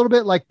tell me a little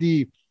bit like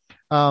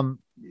um,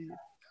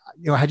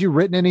 had you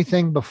written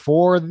anything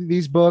before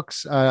these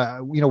books?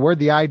 Where'd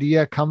the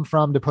idea come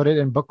from to put it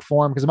in book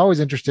form? Because I'm always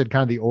interested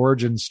kind of the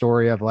origin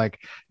story of like,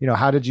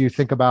 how did you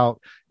think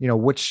about,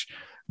 which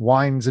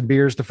wines and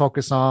beers to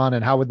focus on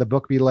and how would the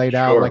book be laid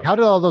out? Like, how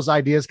did all those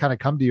ideas kind of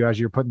come to you as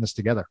you're putting this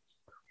together?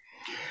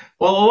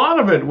 Well, a lot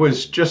of it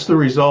was just the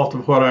result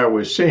of what I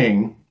was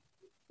seeing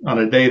on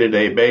a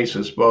day-to-day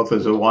basis, both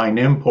as a wine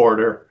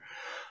importer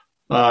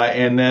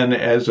and then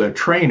as a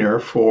trainer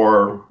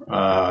for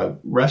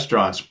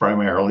restaurants,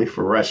 primarily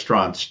for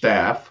restaurant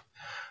staff,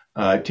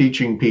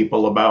 teaching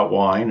people about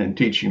wine and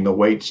teaching the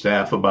wait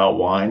staff about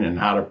wine and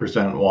how to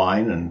present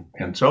wine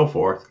and so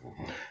forth,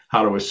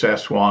 how to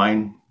assess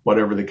wine,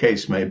 whatever the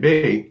case may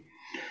be.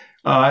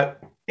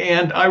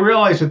 And I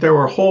realized that there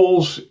were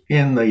holes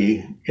in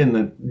the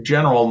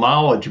general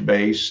knowledge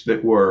base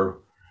that were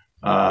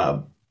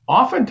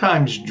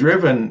oftentimes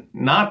driven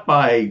not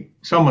by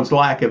someone's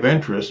lack of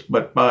interest,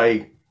 but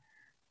by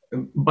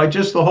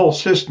just the whole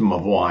system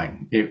of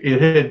wine.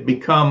 It had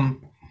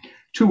become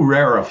too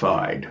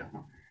rarefied.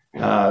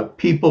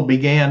 People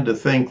began to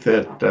think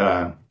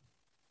that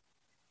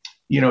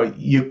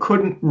you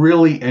couldn't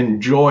really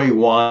enjoy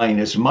wine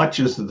as much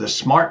as the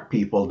smart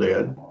people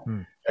did,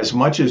 as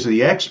much as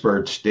the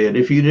experts did,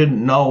 if you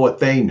didn't know what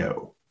they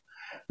knew.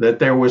 That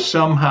there was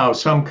somehow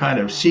some kind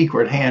of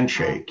secret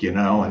handshake,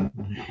 and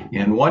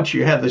once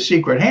you had the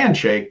secret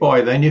handshake,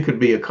 boy, then you could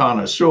be a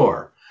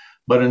connoisseur.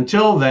 But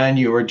until then,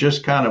 you were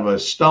just kind of a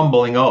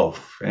stumbling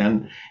oaf.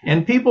 And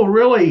people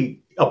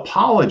really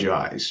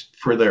apologized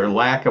for their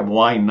lack of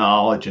wine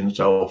knowledge and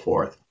so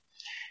forth.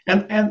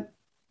 And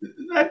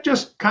that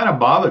just kind of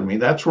bothered me.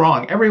 That's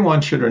wrong. Everyone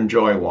should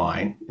enjoy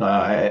wine.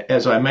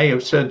 As I may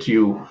have said to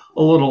you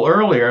a little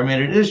earlier,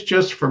 it is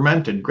just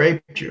fermented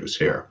grape juice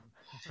here.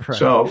 Right.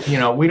 So,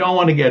 we don't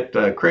want to get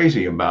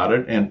crazy about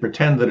it and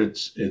pretend that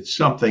it's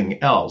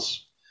something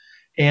else.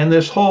 And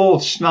this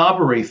whole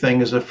snobbery thing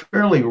is a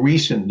fairly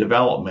recent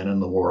development in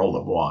the world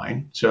of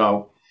wine.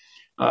 So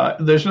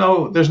there's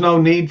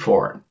no need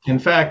for it. In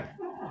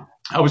fact,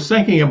 I was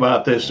thinking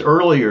about this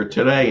earlier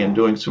today and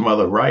doing some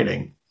other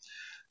writing.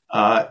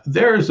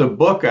 There's a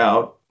book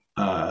out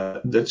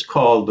that's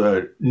called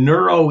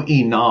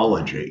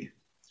Neuroenology.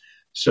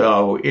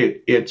 So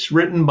it's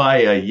written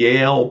by a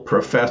Yale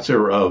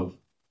professor of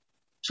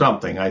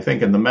something, I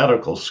think in the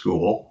medical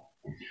school,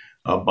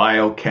 a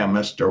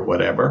biochemist or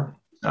whatever.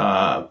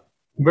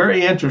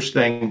 Very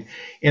interesting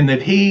in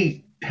that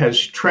he has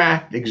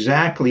tracked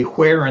exactly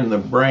where in the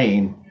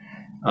brain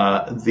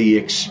the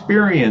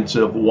experience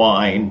of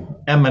wine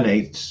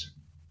emanates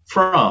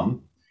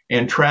from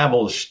and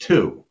travels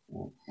to.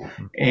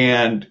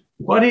 And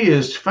what he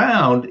has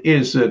found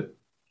is that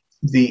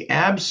the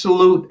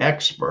absolute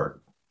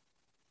expert,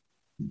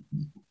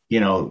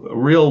 a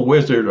real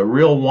wizard, a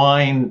real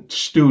wine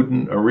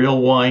student, a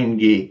real wine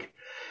geek,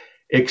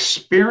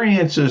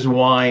 experiences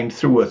wine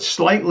through a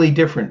slightly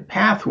different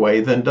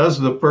pathway than does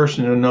the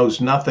person who knows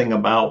nothing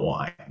about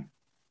wine.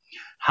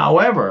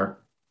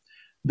 However,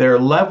 their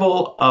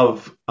level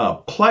of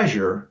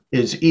pleasure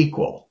is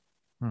equal.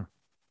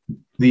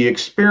 The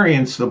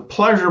experience, the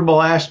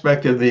pleasurable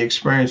aspect of the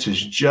experience is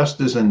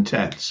just as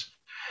intense.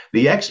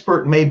 The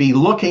expert may be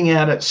looking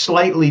at it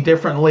slightly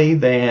differently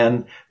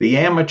than the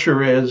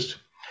amateur is,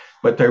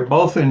 but they're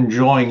both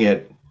enjoying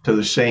it to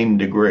the same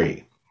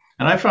degree.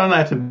 And I found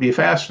that to be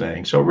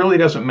fascinating. So it really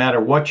doesn't matter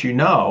what you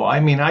know.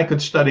 I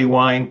could study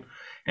wine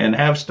and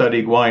have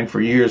studied wine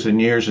for years and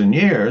years and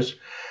years,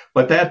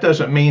 but that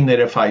doesn't mean that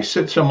if I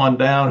sit someone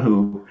down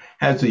who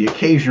has the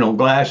occasional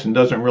glass and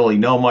doesn't really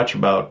know much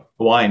about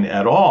wine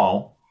at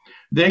all,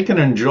 they can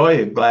enjoy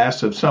a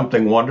glass of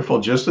something wonderful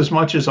just as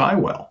much as I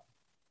will.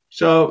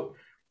 So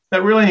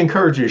that really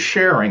encourages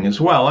sharing as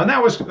well. And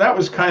that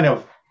was kind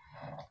of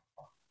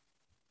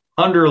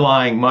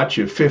underlying much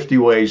of 50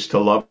 Ways to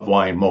Love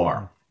Wine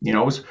More.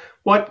 Was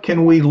what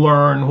can we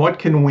learn? What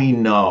can we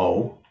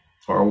know?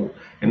 Or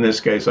in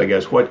this case, I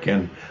guess, what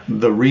can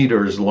the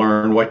readers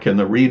learn? What can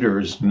the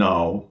readers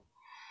know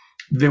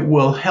that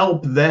will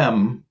help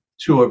them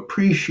to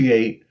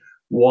appreciate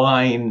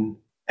wine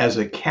as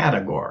a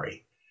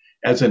category,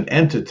 as an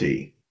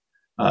entity,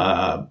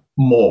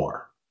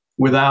 more,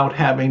 without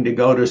having to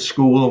go to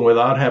school and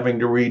without having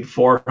to read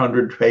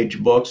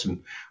 400-page books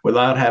and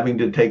without having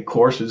to take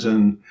courses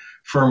in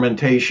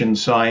fermentation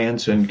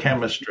science and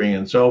chemistry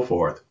and so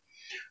forth.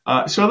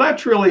 So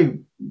that's really,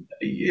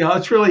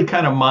 that's really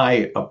kind of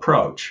my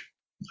approach.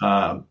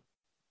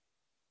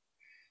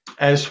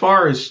 As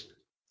far as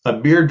a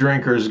beer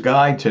drinker's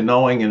guide to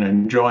knowing and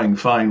enjoying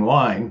fine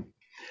wine,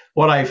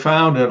 what I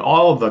found in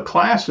all of the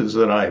classes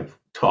that I've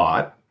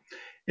taught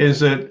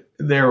is that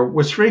there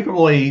was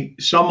frequently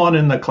someone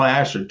in the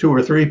class or two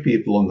or three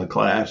people in the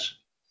class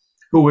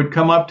who would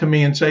come up to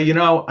me and say,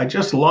 I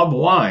just love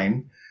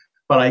wine,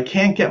 but I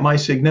can't get my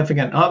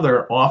significant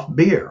other off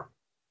beer.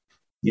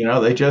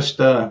 They just,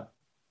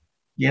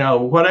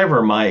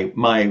 whatever,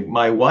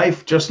 my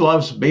wife just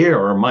loves beer,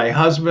 or my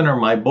husband or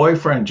my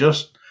boyfriend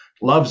just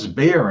loves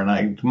beer,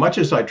 and much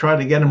as I try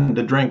to get them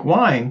to drink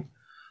wine,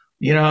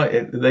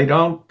 they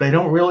don't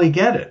really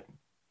get it.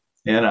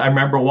 And I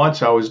remember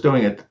once I was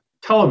doing a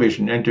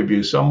television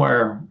interview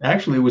somewhere,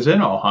 actually it was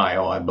in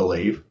Ohio, I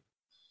believe,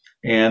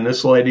 and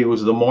this lady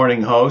was the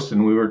morning host,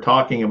 and we were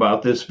talking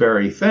about this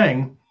very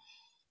thing.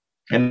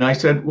 And I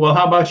said, well,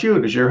 how about you?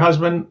 Does your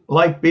husband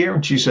like beer?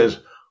 And she says,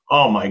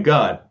 oh my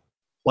God,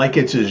 like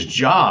it's his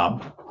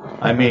job.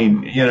 I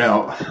mean,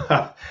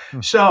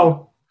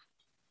 so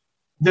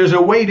there's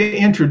a way to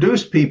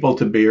introduce people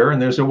to beer,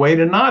 and there's a way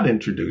to not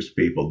introduce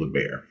people to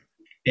beer.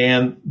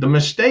 And the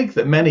mistake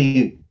that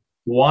many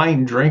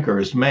wine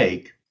drinkers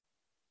make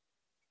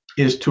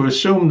is to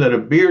assume that a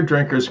beer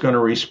drinker is going to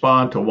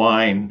respond to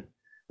wine,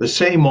 the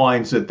same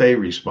wines that they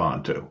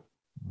respond to.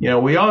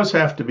 We always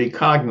have to be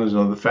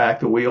cognizant of the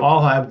fact that we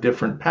all have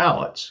different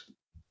palates.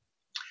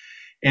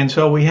 And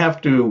so we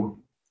have to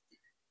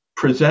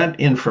present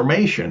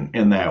information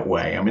in that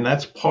way. I mean,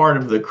 that's part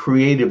of the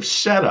creative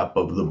setup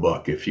of the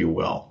book, if you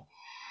will.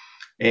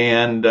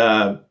 And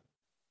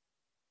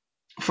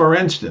for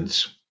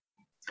instance,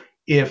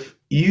 if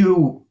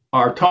you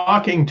are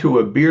talking to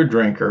a beer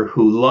drinker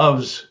who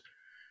loves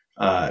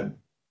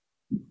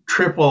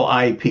triple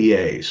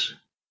IPAs,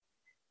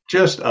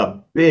 just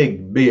a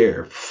big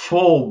beer,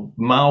 full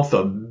mouth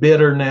of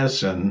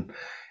bitterness and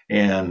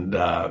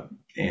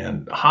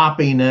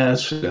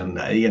hoppiness, and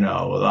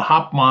the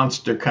hop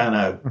monster kind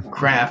of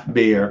craft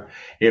beer.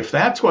 If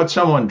that's what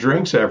someone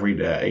drinks every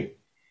day,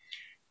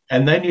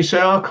 and then you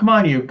say, oh, come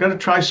on, you've got to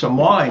try some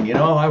wine.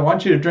 I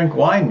want you to drink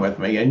wine with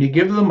me. And you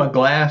give them a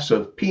glass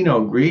of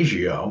Pinot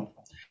Grigio,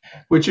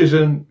 which is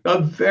a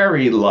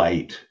very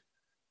light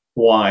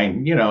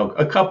wine,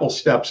 a couple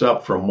steps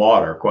up from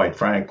water, quite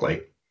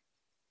frankly.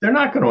 They're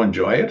not going to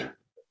enjoy it.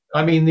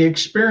 I mean, the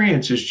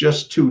experience is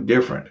just too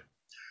different.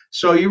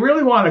 So you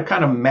really want to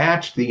kind of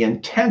match the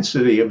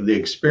intensity of the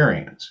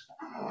experience.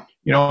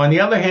 On the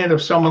other hand,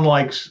 if someone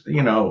likes,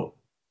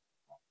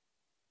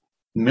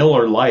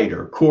 Miller Lite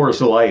or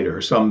Coors Light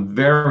or some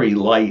very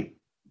light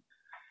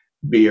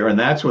beer, and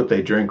that's what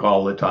they drink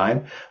all the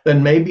time,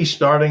 then maybe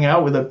starting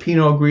out with a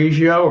Pinot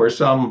Grigio or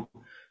some,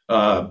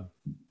 unaged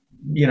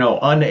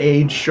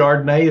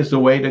Chardonnay is the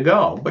way to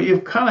go. But you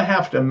kind of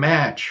have to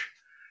match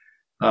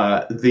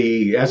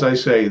as I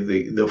say,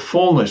 the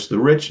fullness, the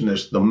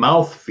richness, the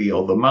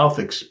mouthfeel, the mouth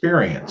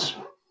experience,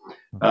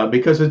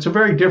 because it's a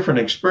very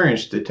different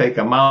experience to take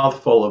a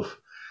mouthful of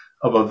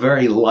a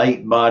very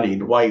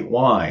light-bodied white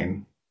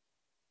wine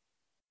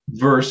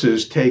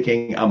versus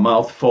taking a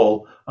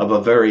mouthful of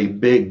a very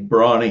big,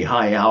 brawny,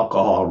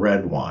 high-alcohol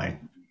red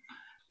wine.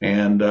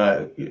 And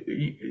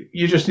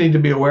you just need to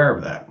be aware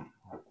of that.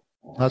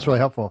 That's really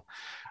helpful.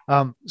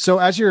 So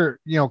as you're,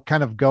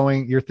 kind of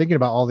going, you're thinking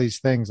about all these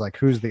things, like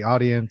who's the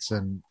audience,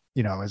 and,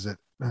 is it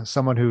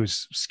someone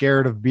who's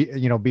scared of,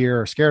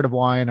 beer, or scared of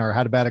wine, or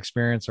had a bad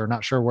experience, or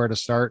not sure where to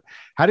start?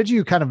 How did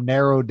you kind of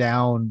narrow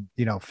down,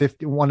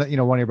 one of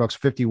your books,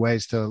 50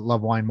 Ways to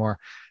Love Wine More?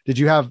 Did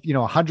you have,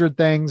 100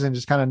 things and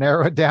just kind of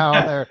narrow it down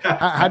there?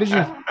 How did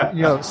you,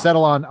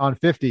 settle on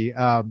 50?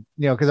 Cause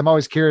I'm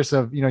always curious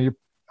of, you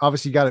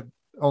obviously got to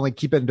only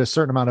keep it into a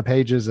certain amount of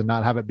pages and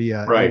not have it be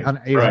an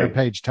 800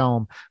 page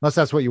tome, unless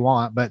that's what you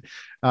want. But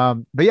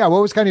yeah,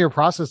 what was kind of your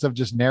process of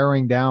just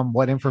narrowing down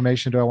what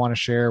information do I want to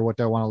share? What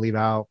do I want to leave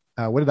out?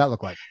 What did that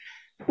look like?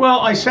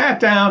 Well, I sat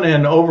down,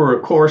 and over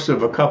a course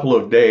of a couple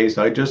of days,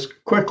 I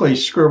just quickly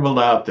scribbled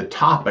out the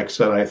topics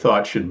that I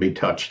thought should be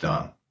touched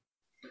on.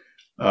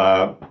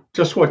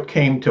 Just what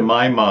came to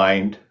my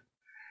mind,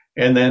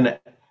 and then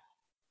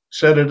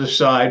set it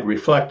aside,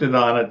 reflected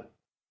on it,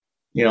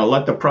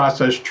 let the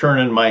process churn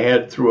in my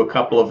head through a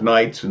couple of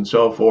nights and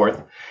so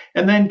forth,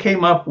 and then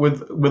came up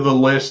with a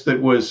list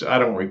that was, I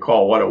don't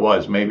recall what it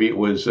was. Maybe it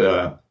was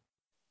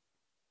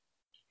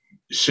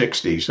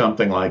 60,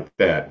 something like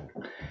that.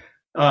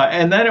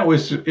 And then it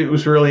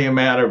was really a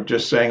matter of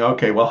just saying,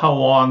 okay, well, how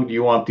long do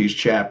you want these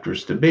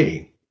chapters to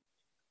be?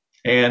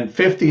 And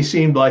 50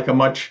 seemed like a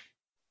much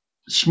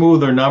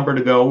smoother number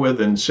to go with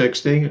than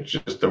 60. It's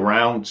just a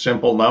round,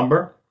 simple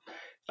number.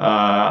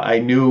 I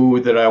knew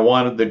that I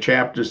wanted the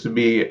chapters to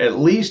be at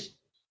least,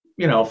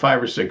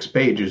 5 or 6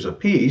 pages a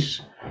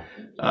piece,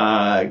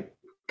 because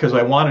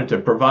I wanted to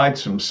provide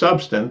some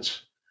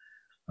substance.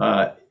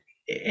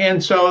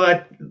 And so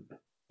that,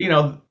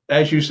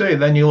 as you say,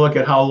 then you look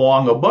at how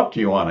long a book do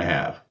you want to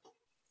have.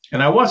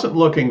 And I wasn't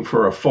looking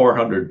for a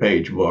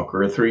 400-page book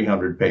or a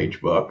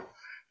 300-page book,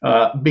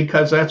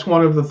 because that's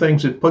one of the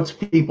things that puts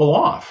people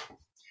off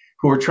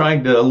who are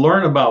trying to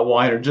learn about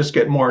wine or just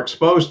get more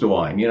exposed to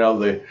wine.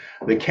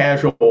 The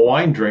casual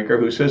wine drinker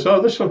who says,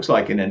 oh, this looks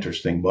like an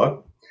interesting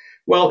book.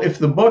 Well, if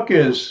the book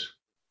is,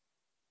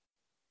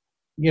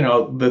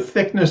 the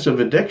thickness of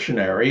a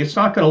dictionary, it's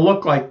not going to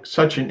look like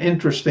such an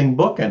interesting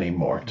book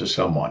anymore to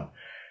someone.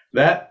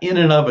 That in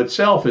and of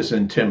itself is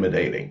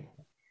intimidating.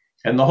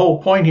 And the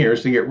whole point here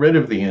is to get rid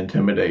of the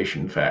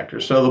intimidation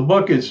factor. So the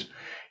book is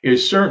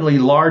certainly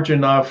large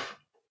enough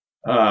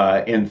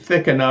and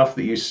thick enough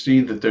that you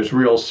see that there's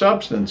real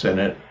substance in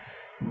it,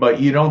 but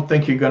you don't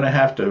think you're going to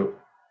have to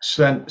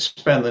spend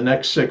the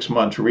next 6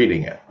 months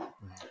reading it.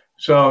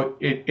 So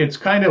it's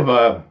kind of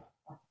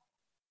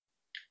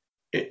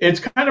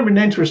an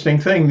interesting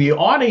thing. The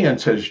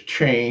audience has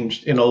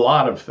changed in a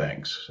lot of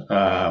things.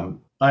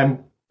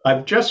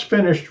 I've just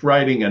finished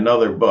writing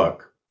another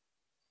book,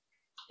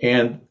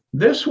 and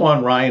this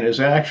one, Ryan, is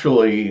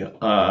actually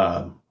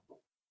a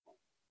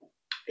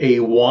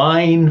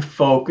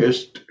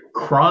wine-focused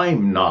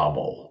crime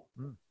novel.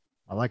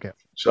 I like it.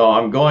 So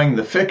I'm going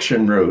the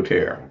fiction route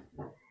here.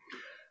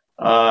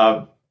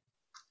 But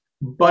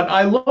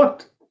I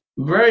looked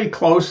very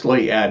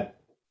closely at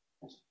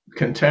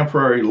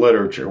contemporary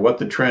literature, what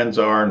the trends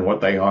are and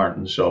what they aren't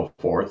and so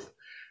forth,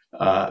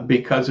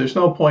 because there's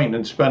no point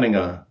in spending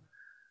a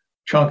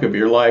chunk of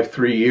your life,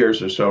 3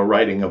 years or so,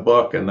 writing a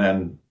book and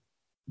then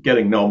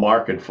getting no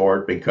market for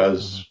it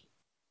because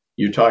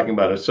you're talking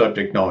about a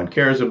subject no one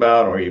cares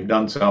about, or you've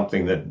done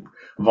something that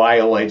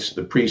violates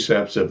the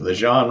precepts of the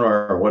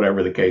genre, or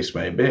whatever the case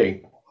may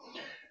be.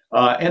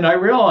 And I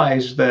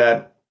realized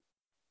that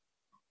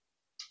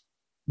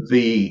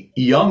the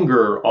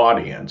younger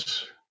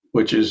audience,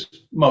 which is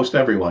most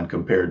everyone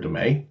compared to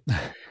me,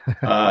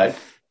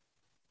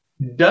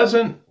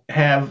 doesn't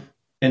have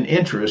an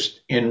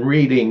interest in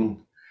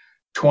reading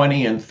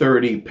 20 and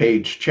 30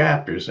 page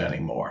chapters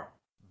anymore.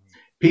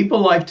 People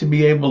like to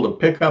be able to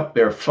pick up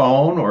their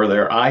phone or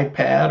their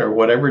iPad or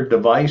whatever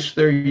device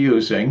they're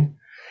using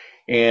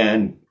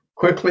and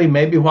quickly,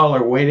 maybe while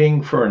they're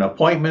waiting for an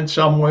appointment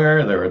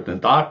somewhere, they're at the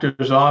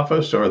doctor's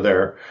office, or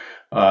they're,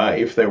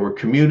 if they were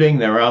commuting,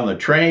 they're on the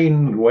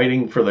train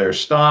waiting for their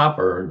stop,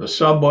 or the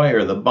subway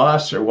or the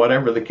bus or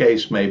whatever the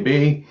case may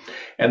be,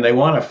 and they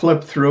want to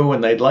flip through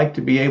and they'd like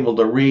to be able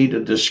to read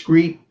a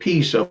discrete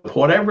piece of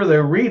whatever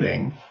they're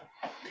reading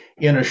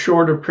in a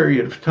shorter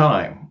period of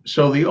time.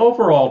 So the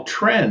overall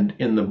trend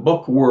in the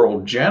book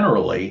world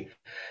generally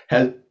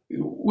has,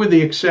 with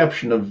the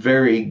exception of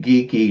very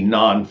geeky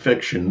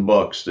nonfiction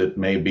books that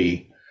may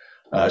be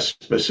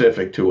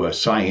specific to a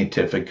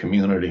scientific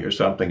community or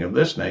something of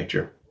this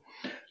nature,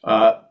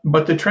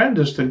 but the trend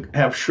is to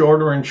have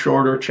shorter and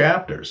shorter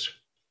chapters.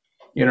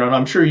 You know, and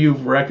I'm sure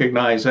you've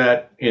recognized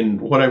that in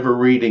whatever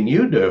reading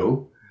you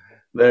do,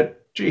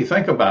 that, gee,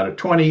 think about it.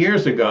 20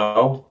 years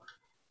ago,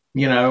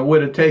 you know, it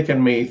would have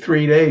taken me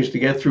 3 days to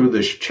get through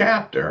this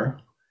chapter.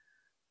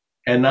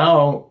 And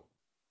now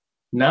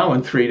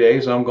in 3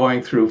 days, I'm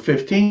going through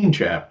 15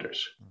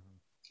 chapters.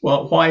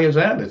 Well, why is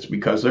that? It's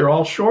because they're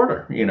all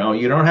shorter. You know,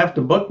 you don't have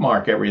to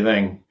bookmark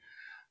everything,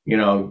 you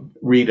know,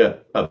 read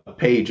a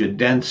page, a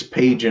dense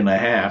page and a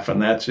half,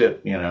 and that's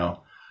it, you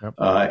know. Yep.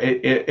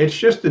 It's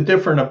just a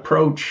different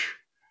approach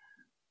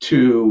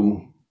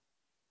to,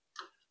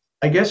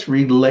 I guess,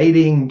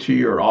 relating to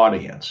your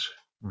audience.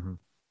 Mm-hmm.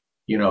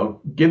 You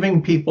know,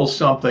 giving people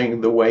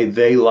something the way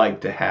they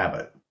like to have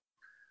it.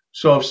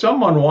 So if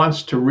someone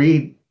wants to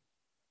read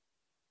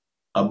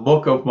a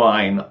book of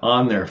mine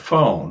on their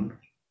phone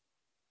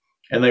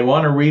and they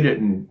want to read it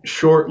in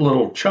short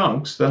little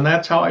chunks, then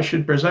that's how I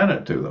should present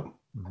it to them.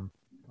 Mm-hmm.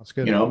 That's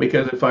good. You know,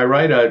 because if I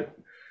write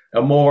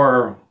a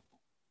more,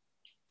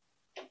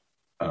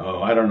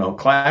 I don't know,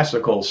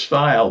 classical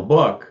style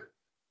book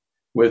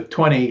with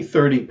 20,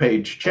 30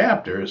 page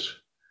chapters,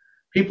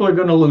 people are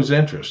going to lose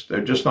interest.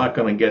 They're just not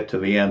going to get to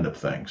the end of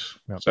things.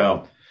 Yep.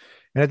 So,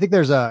 and I think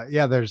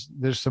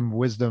there's some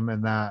wisdom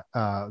in that.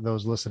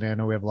 Those listening, I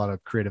know we have a lot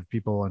of creative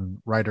people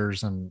and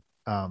writers, and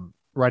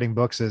writing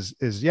books is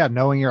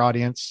knowing your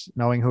audience,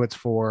 knowing who it's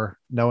for,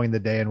 knowing the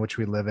day in which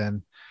we live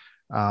in.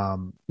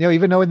 You know,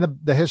 even knowing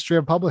the history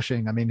of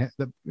publishing. I mean,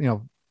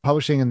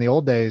 publishing in the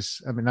old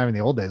days. I mean, not even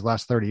the old days,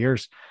 last 30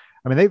 years.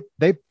 I mean,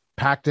 they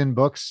packed in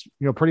books,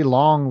 you know, pretty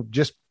long,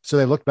 just so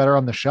they looked better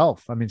on the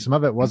shelf. I mean, some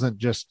of it wasn't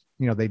just,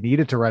 you know, they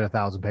needed to write a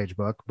 1,000-page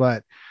book,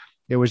 but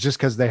it was just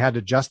because they had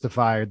to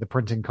justify the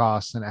printing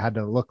costs and it had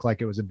to look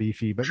like it was a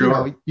beefy. But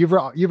sure. You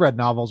know, you've read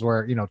novels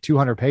where, you know,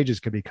 200 pages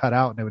could be cut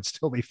out and it would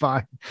still be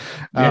fine.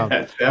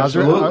 Yeah,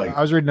 absolutely.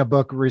 I was reading a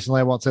book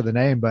recently. I won't say the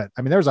name, but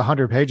I mean, there was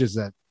 100 pages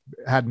that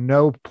had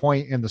no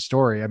point in the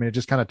story. I mean, it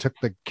just kind of took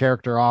the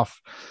character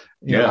off,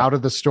 you know, out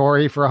of the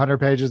story for 100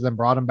 pages, then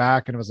brought him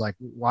back. And it was like,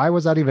 why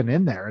was that even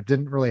in there? It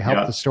didn't really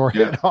help the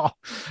story at all.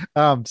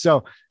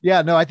 So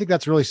yeah, no, I think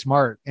that's really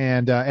smart.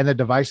 And the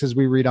devices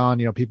we read on,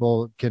 you know,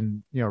 people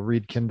can, you know,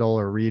 read Kindle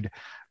or read,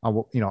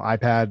 you know,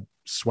 iPad,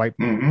 swipe,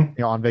 you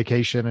know, on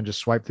vacation and just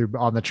swipe through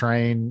on the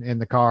train, in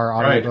the car,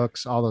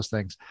 audiobooks, all those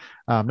things.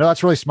 No,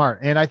 that's really smart.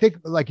 And I think,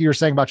 like you were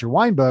saying about your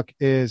wine book,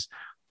 is,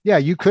 yeah,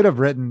 you could have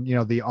written, you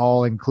know, the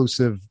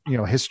all-inclusive, you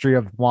know, history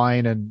of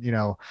wine and, you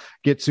know,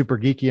 get super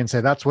geeky and say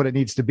that's what it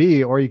needs to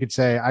be. Or you could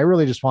say, I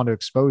really just want to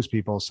expose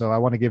people. So I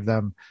want to give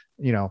them,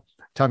 you know,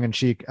 tongue in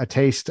cheek, a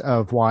taste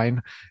of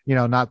wine, you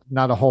know, not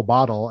a whole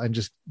bottle, and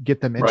just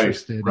get them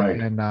interested. Right.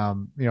 And,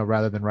 you know,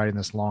 rather than writing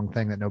this long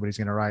thing that nobody's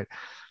going to write.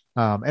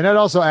 And I'd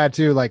also add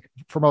too, like,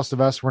 for most of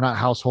us, we're not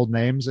household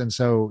names. And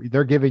so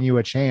they're giving you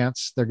a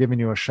chance, they're giving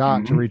you a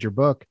shot to read your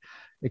book.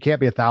 it can't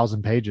be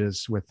 1,000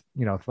 pages with,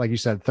 like you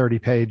said,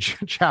 30-page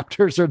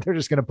chapters, or they're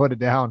just going to put it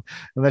down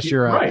unless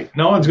you're right.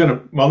 No one's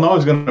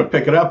going to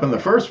pick it up in the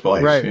first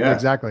place. Right. Yeah.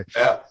 Exactly.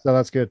 Yeah. So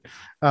that's good.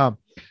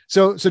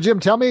 So Jim,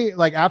 tell me,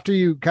 like, after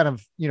you kind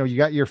of, you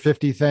got your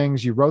 50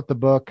 things, you wrote the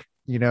book,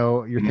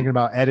 you're thinking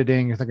about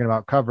editing, you're thinking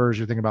about covers,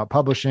 you're thinking about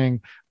publishing.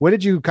 What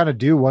did you kind of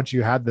do once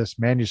you had this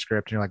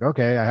manuscript and you're like,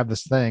 okay, I have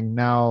this thing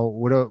now.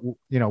 What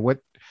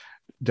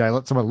did I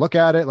let someone look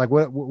at it? Like,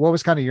 what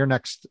was kind of your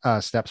next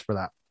steps for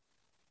that?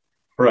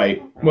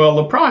 Right. Well,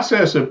 the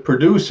process of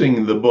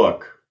producing the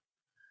book,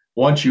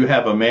 once you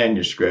have a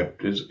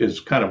manuscript,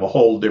 is kind of a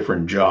whole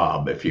different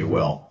job, if you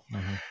will.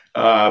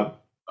 Mm-hmm.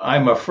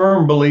 I'm a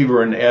firm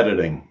believer in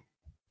editing.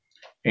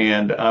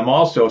 And I'm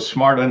also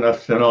smart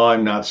enough to know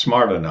I'm not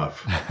smart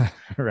enough.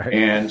 Right.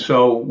 And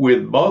so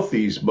with both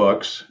these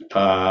books,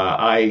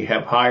 I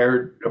have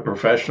hired a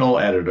professional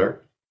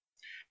editor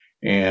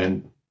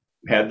and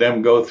had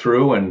them go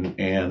through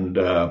and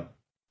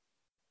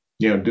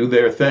do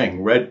their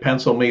thing, red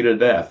pencil me to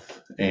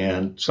death.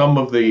 And some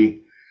of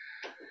the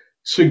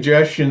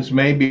suggestions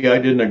maybe I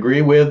didn't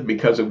agree with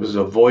because it was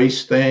a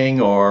voice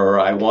thing, or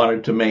I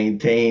wanted to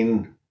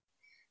maintain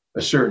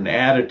a certain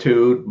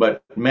attitude,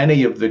 but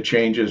many of the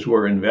changes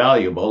were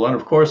invaluable. And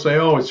of course, I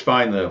always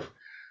find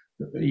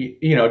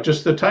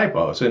just the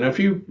typos. And if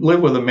you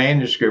live with a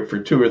manuscript for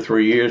 2 or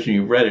 3 years and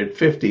you've read it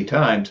 50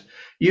 times,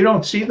 you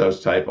don't see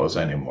those typos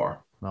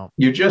anymore. No.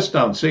 You just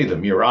don't see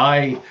them. Your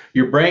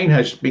brain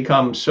has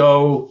become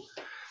so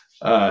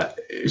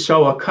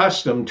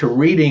accustomed to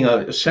reading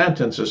a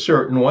sentence a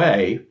certain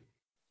way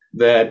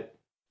that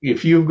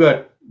if you've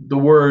got the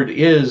word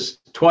is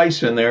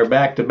twice in there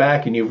back to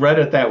back and you've read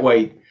it that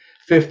way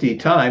 50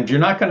 times, you're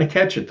not going to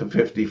catch it the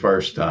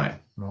 51st time.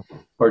 Nope.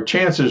 Or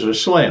chances are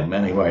slim,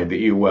 anyway, that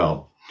you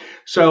will.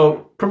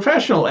 So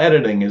professional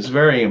editing is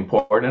very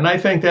important. And I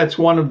think that's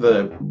one of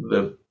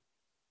the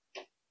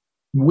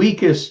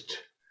weakest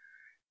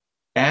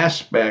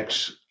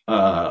aspects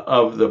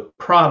of the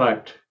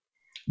product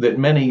that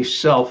many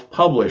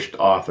self-published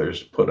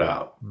authors put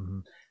out.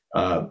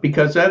 Mm-hmm.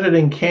 Because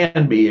editing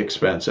can be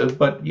expensive,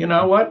 but you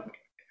know what?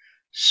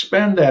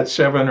 Spend that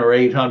 $700 or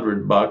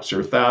 $800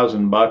 or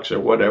 $1,000 or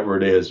whatever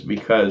it is,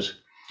 because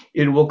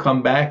it will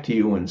come back to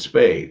you in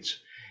spades.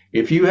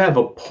 If you have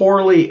a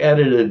poorly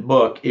edited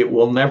book, it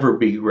will never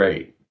be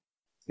great.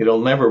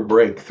 It'll never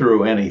break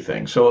through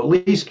anything. So at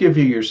least give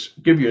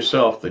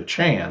yourself the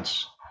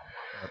chance.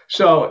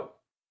 So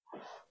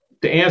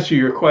to answer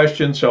your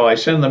question, so I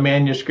send the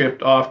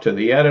manuscript off to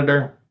the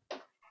editor.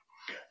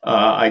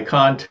 I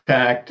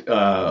contact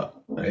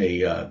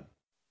a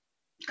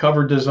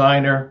cover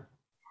designer.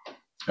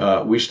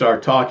 We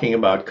start talking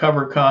about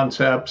cover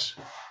concepts,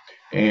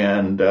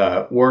 and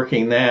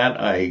working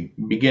that, I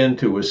begin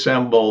to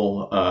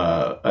assemble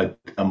a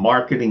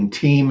marketing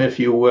team, if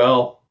you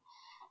will.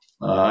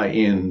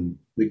 In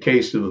the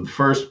case of the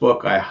first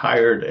book, I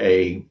hired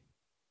a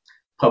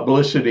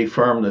publicity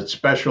firm that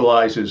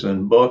specializes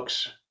in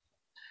books,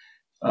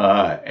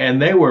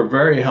 and they were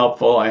very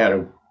helpful. I had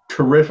a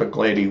terrific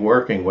lady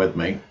working with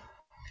me,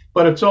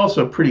 but it's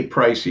also pretty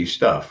pricey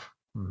stuff.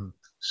 Mm-hmm.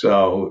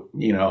 So,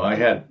 I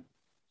had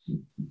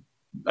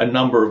a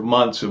number of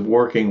months of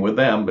working with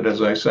them, but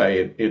as I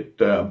say,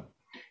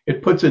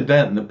 it puts a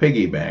dent in the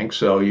piggy bank.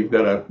 So you've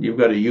got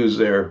to use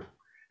their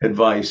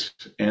advice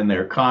and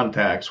their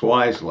contacts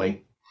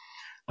wisely.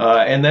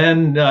 And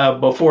then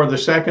before the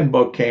second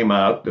book came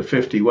out, the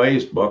 50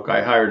 Ways book,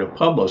 I hired a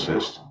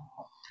publicist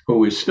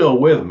who is still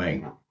with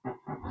me,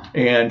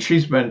 and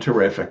she's been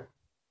terrific.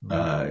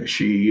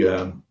 She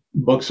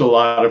books a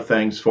lot of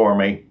things for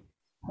me,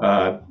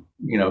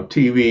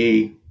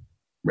 TV,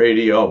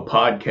 radio,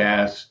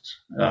 podcasts,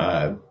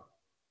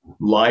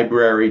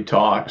 library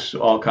talks,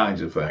 all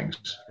kinds of things.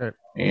 Right.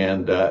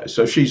 And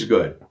so she's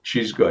good.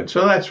 She's good.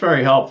 So that's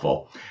very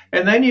helpful.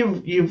 And then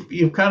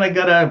you've kind of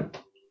got to,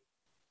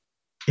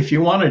 if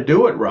you want to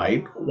do it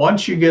right,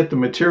 once you get the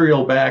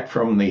material back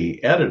from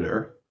the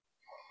editor,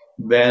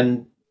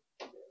 then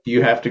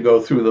you have to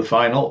go through the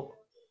final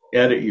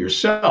edit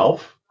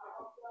yourself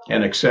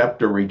and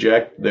accept or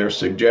reject their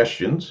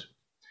suggestions.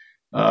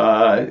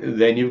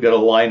 Then you've got to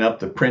line up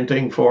the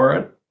printing for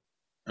it,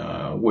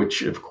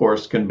 which of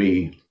course can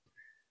be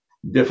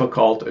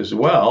difficult as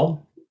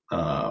well.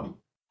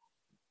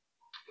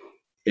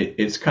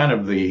 It's kind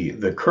of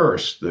the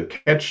curse, the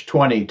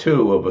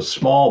catch-22 of a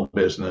small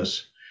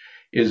business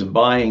is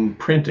buying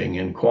printing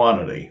in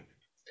quantity,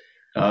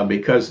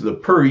 because the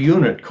per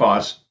unit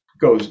cost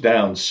goes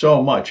down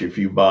so much if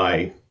you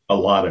buy a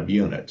lot of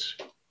units.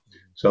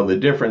 So the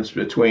difference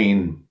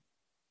between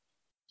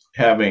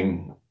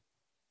having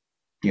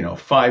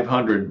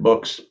 500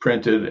 books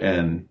printed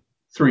and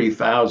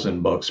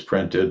 3,000 books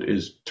printed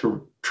is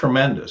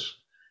tremendous,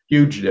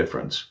 huge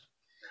difference.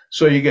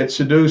 So you get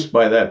seduced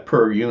by that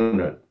per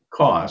unit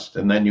cost,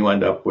 and then you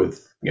end up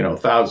with,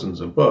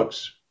 thousands of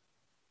books.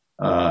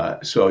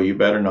 So you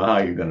better know how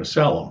you're going to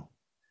sell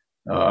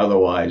them.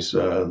 Otherwise,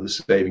 the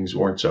savings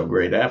weren't so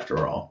great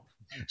after all.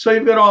 So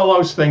you've got all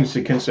those things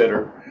to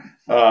consider.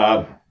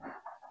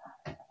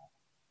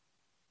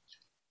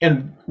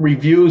 And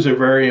reviews are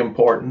very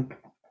important.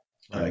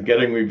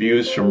 Getting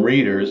reviews from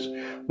readers,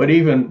 but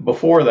even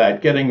before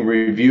that, getting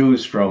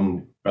reviews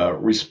from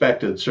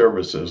respected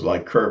services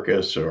like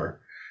Kirkus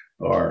or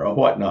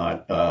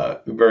whatnot,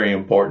 very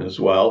important as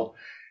well.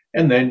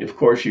 And then, of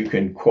course, you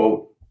can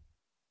quote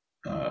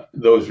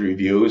those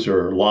reviews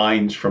or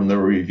lines from the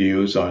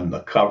reviews on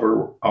the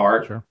cover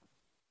art. Sure.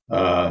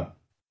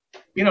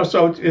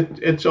 So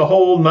it's a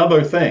whole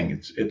nother thing.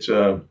 It's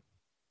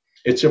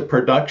a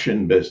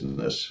production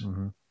business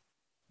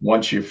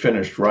once you've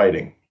finished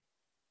writing.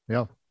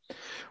 Yeah.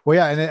 Well,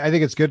 yeah. And I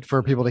think it's good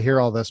for people to hear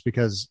all this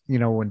because,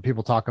 when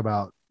people talk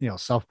about,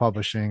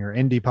 self-publishing or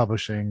indie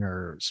publishing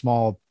or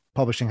small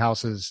publishing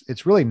houses,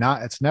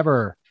 it's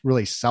never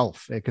really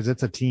self because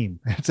it's a team.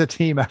 It's a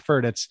team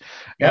effort. It's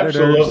editors,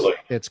 Absolutely.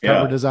 It's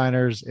cover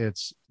designers.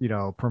 It's,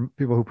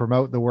 people who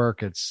promote the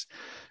work. It's,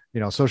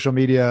 social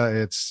media.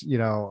 It's,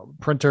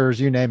 printers,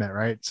 you name it.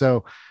 Right.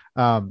 So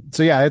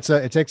yeah,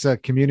 it takes a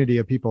community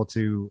of people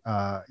to,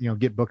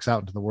 get books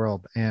out into the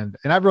world. And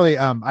I've really,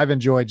 I've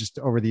enjoyed just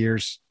over the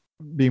years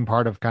being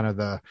part of kind of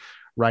the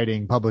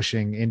writing,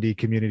 publishing, indie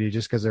community,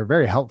 just because they're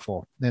very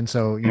helpful. And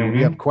so,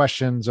 we have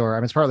questions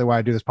it's partly why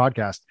I do this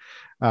podcast.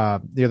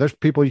 There's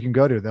people you can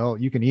go to,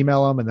 you can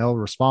email them and they'll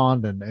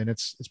respond. And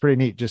it's pretty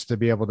neat just to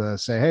be able to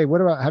say, hey,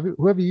 what about,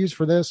 who have you used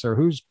for this, or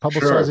who's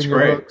publicizing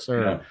your books,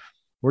 or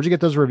where'd you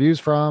get those reviews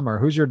from, or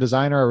who's your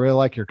designer? I really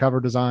like your cover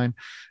design,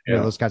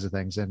 those kinds of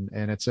things.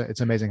 And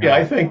it's amazing. Yeah,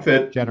 I think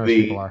that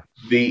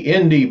the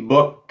indie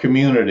book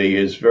community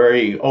is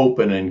very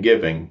open and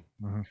giving.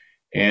 Mm-hmm.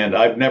 And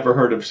I've never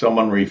heard of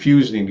someone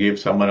refusing to give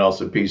someone else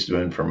a piece of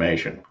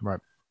information. Right.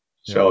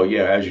 So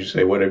as you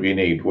say, whatever you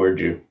need,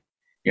 who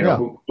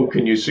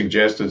can you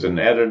suggest as an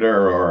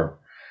editor, or,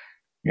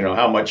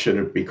 how much should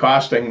it be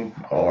costing,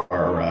 or,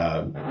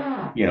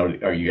 are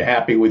you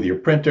happy with your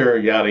printer,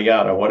 yada,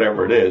 yada,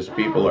 whatever it is.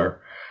 People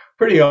are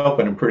pretty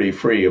open and pretty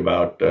free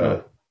about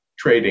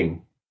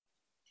trading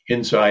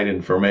inside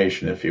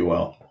information, if you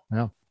will.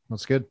 Yeah,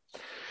 that's good.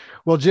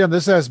 Well, Jim,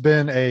 this has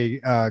been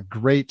a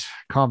great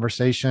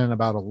conversation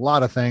about a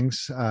lot of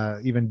things,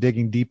 even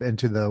digging deep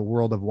into the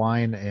world of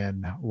wine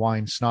and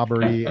wine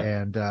snobbery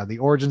and the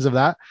origins of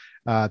that.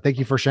 Thank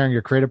you for sharing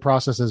your creative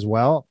process as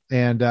well.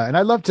 And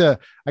I'd love to,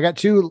 I got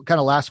two kind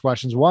of last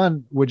questions.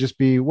 One would just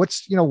be,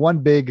 what's, one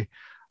big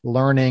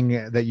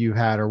learning that you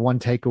had, or one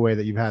takeaway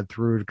that you've had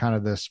through kind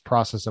of this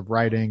process of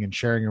writing and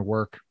sharing your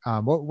work?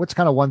 What's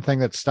kind of one thing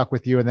that stuck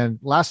with you? And then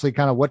lastly,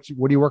 kind of what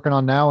are you working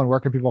on now, and where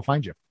can people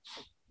find you?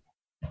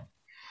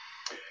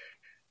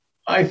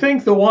 I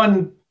think the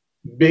one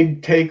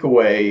big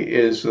takeaway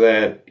is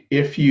that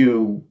if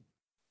you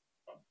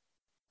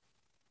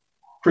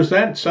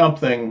present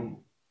something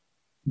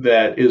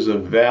that is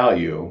of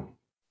value,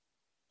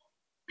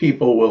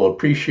 people will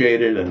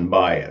appreciate it and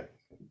buy it.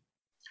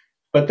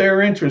 But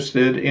they're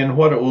interested in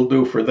what it will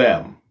do for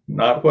them,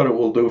 not what it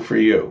will do for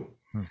you.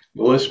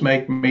 Will this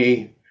make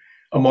me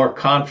a more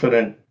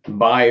confident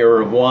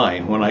buyer of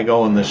wine when I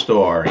go in the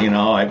store?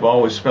 I've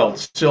always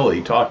felt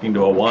silly talking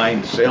to a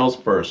wine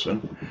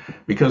salesperson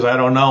because I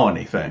don't know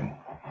anything.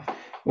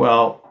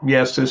 Well,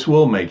 yes, this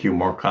will make you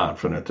more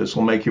confident. This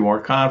will make you more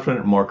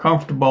confident, more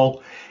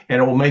comfortable,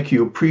 and it will make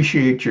you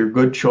appreciate your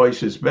good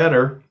choices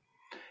better.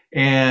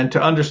 And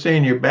to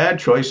understand your bad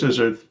choices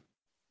are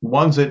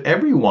ones that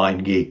every wine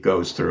geek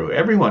goes through.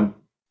 Everyone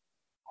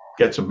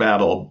gets a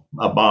bottle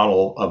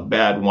of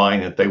bad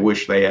wine that they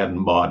wish they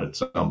hadn't bought at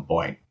some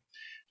point.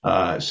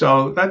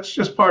 So that's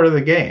just part of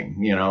the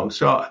game,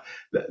 So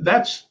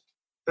that's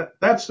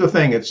the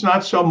thing. It's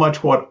not so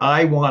much what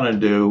I want to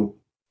do,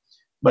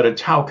 but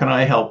it's how can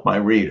I help my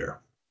reader?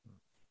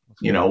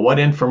 What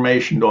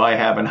information do I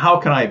have, and how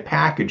can I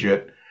package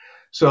it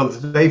so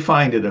that they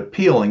find it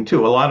appealing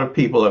too? A lot of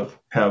people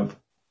have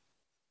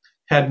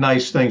had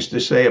nice things to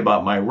say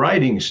about my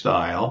writing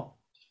style,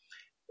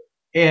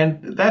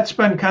 and that's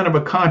been kind of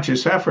a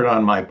conscious effort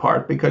on my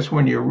part, because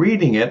when you're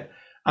reading it,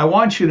 I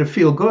want you to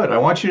feel good. I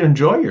want you to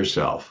enjoy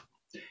yourself.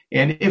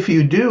 And if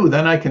you do,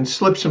 then I can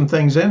slip some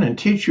things in and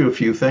teach you a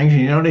few things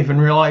and you don't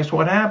even realize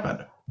what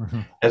happened.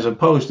 As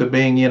opposed to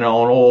being, an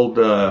old,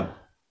 an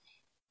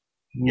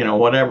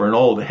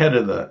old head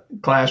of the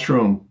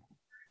classroom,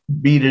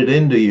 beat it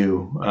into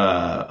you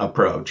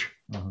approach.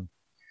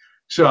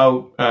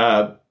 So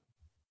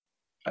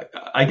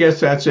I guess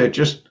that's it.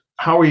 Just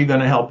how are you going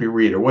to help your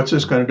reader? What's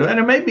this going to do? And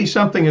it may be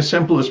something as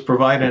simple as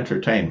provide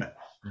entertainment.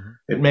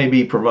 It may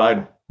be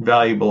provide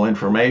valuable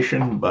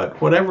information,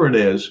 but whatever it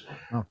is,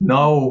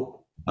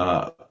 know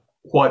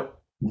what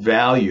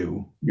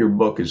value your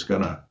book is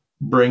going to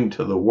bring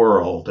to the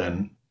world.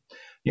 And,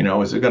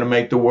 is it going to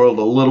make the world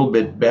a little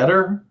bit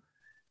better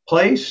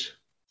place?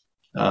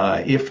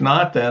 If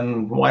not,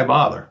 then why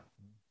bother?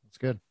 That's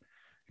good.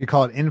 You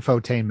call it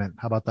infotainment.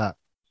 How about that?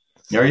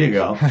 There you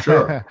go.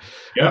 Sure.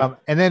 Yeah.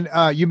 And then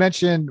you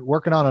mentioned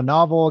working on a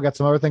novel, got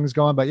some other things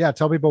going, but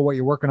tell people what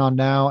you're working on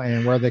now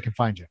and where they can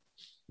find you.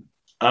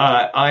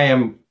 I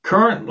am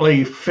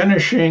currently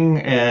finishing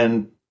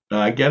and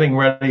getting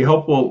ready.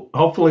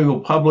 Hopefully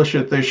we'll publish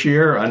it this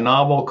year, a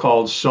novel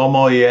called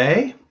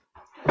Sommelier.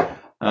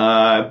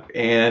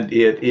 And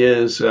it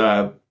is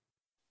a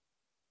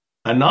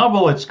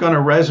novel that's going to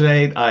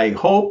resonate, I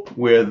hope,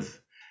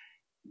 with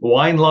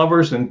wine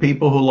lovers and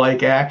people who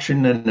like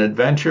action and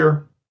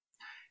adventure,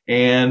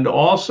 and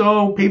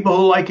also people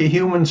who like a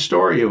human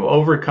story of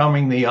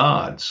overcoming the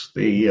odds.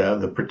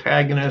 The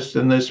protagonist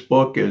in this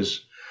book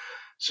is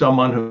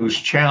someone who's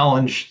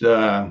challenged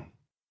in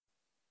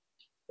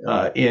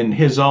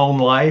his own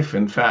life,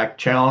 in fact,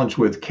 challenged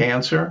with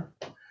cancer,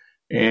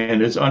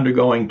 and is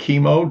undergoing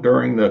chemo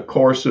during the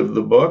course of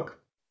the book,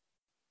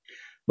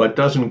 but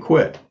doesn't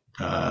quit.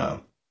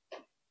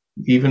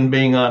 Even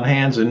being on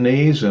hands and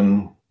knees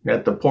and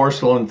at the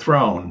porcelain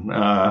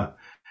throne,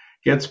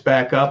 gets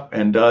back up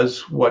and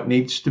does what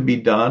needs to be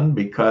done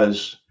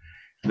because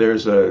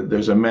there's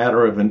a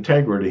matter of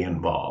integrity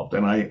involved.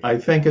 And I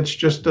think it's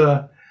just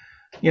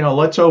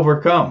let's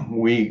overcome.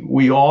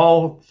 We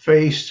all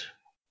face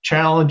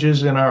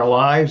challenges in our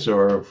lives,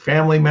 or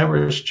family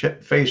members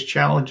face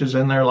challenges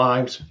in their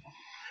lives.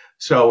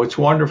 So it's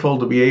wonderful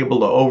to be able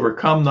to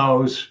overcome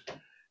those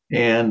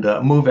and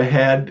move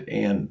ahead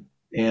and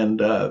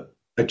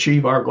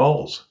achieve our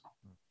goals.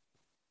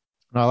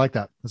 I like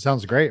that. That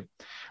sounds great.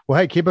 Well,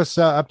 hey, keep us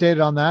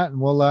updated on that, and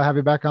we'll have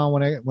you back on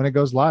when it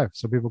goes live,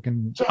 so people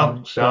can.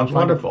 Sounds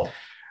wonderful.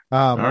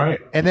 All right.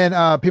 And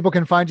then people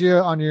can find you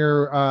on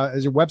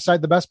is your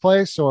website the best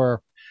place,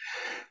 or?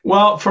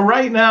 Well, for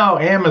right now,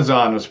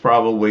 Amazon is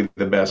probably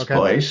the best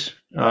place.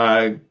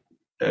 Go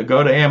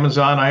to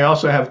Amazon. I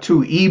also have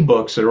 2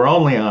 ebooks that are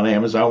only on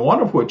Amazon,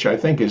 one of which I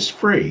think is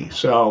free.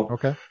 So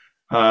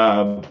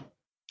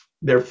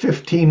they're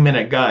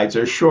 15-minute guides.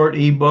 They're short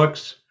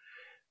ebooks,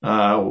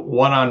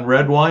 one on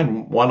red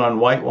wine, one on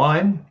white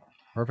wine.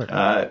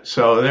 Perfect.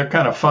 So they're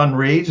kind of fun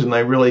reads, and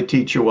they really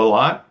teach you a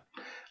lot.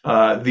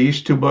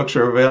 These 2 books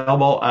are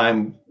available.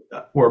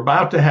 We're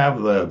about to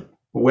have the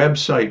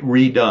website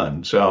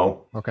redone.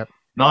 So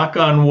knock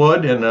on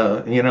wood, in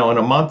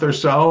a month or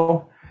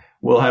so,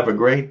 we'll have a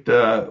great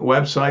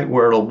website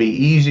where it'll be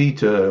easy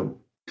to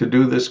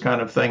do this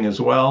kind of thing as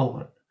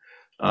well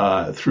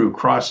through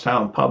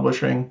Crosstown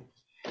Publishing.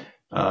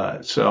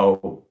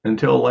 So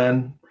until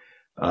then,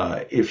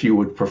 if you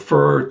would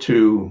prefer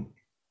to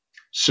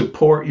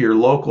support your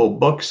local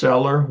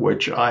bookseller,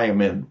 which I am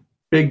a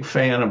big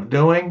fan of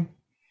doing,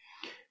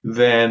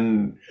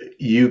 then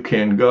you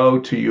can go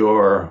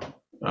to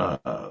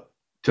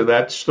to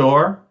that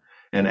store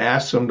and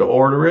ask them to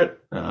order it.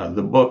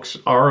 The books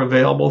are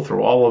available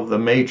through all of the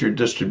major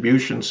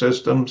distribution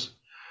systems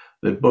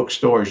that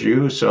bookstores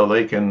use, so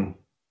they can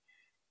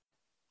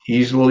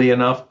easily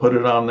enough put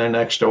it on their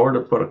next door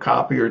to put a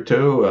copy or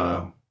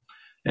 2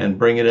 and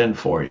bring it in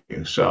for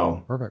you.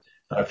 So perfect.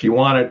 If you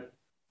want it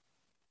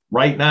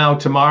right now,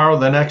 tomorrow,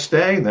 the next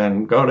day,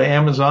 then go to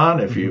Amazon.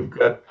 If you've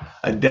got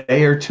a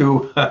day or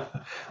 2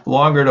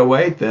 longer to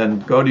wait, then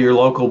go to your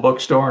local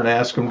bookstore and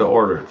ask them to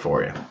order it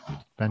for you.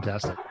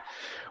 Fantastic.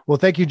 Well,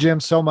 thank you,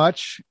 Jim, so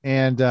much.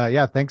 And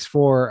thanks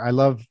I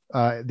love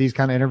these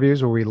kind of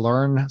interviews where we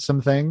learn some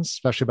things,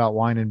 especially about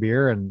wine and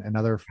beer and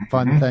other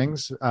fun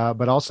things,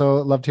 but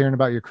also loved hearing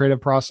about your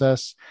creative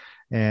process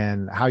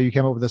and how you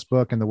came up with this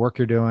book and the work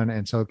you're doing.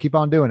 And so keep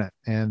on doing it,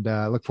 and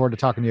look forward to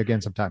talking to you again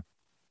sometime.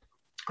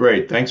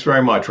 Great. Thanks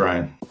very much,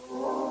 Ryan.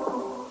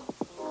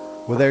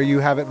 Well, there you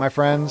have it, my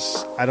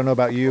friends. I don't know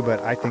about you, but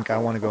I think I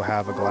want to go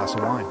have a glass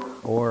of wine,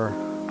 or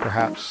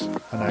perhaps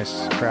a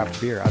nice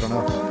craft beer. I don't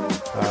know,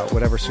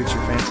 whatever suits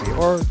your fancy,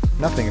 or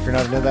nothing. If you're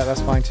not into that,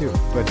 that's fine too.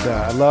 But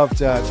I loved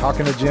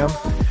talking to Jim.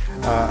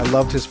 I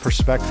loved his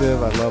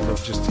perspective. I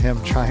loved just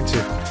him trying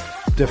to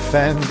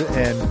defend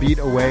and beat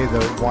away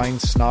the wine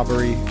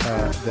snobbery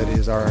that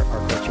is our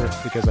culture,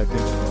 because I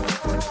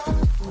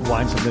think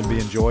wine's something to be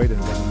enjoyed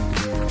and doesn't need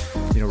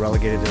to be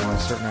relegated to a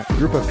certain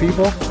group of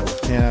people.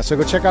 And so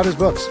go check out his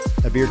books,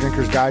 A Beer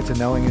Drinker's Guide to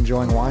Knowing and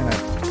Enjoying Wine. I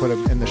put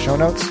them in the show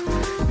notes.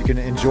 You can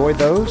enjoy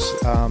those.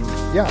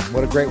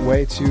 What a great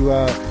way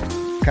to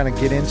kind of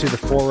get into the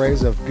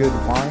forays of good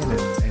wine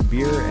and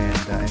beer,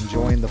 and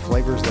enjoying the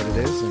flavors that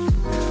it is, and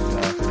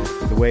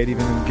the way it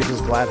even gives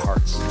us glad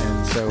hearts.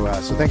 And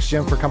so thanks,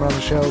 Jim, for coming on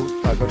the show.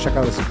 Go check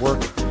out his work,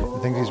 the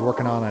things he's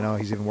working on. I know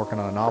he's even working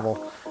on a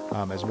novel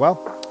as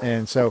well.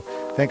 And so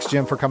thanks,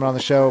 Jim, for coming on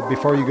the show.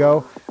 Before you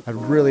go, I'd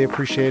really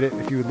appreciate it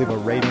if you would leave a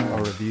rating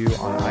or review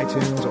on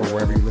iTunes or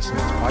wherever you listen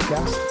to this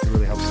podcast. It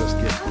really helps us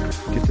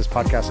get this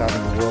podcast out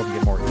in the world and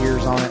get more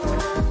ears on it.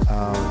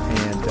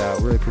 And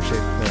really appreciate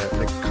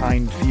the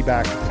kind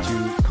feedback that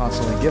you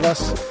constantly give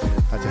us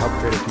to help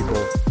creative people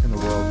in the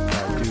world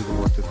do the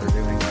work that they're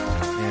doing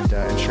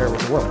and share it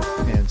with the world.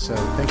 And so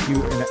thank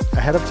you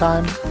ahead of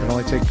time. It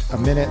only take a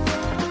minute,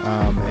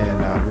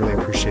 and really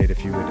appreciate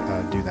if you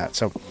would do that.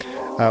 So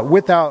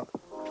without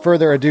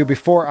further ado,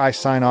 before I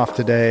sign off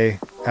today,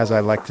 as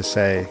I like to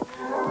say,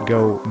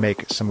 go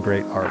make some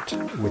great art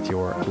with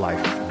your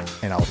life.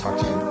 And I'll talk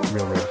to you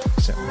real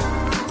soon.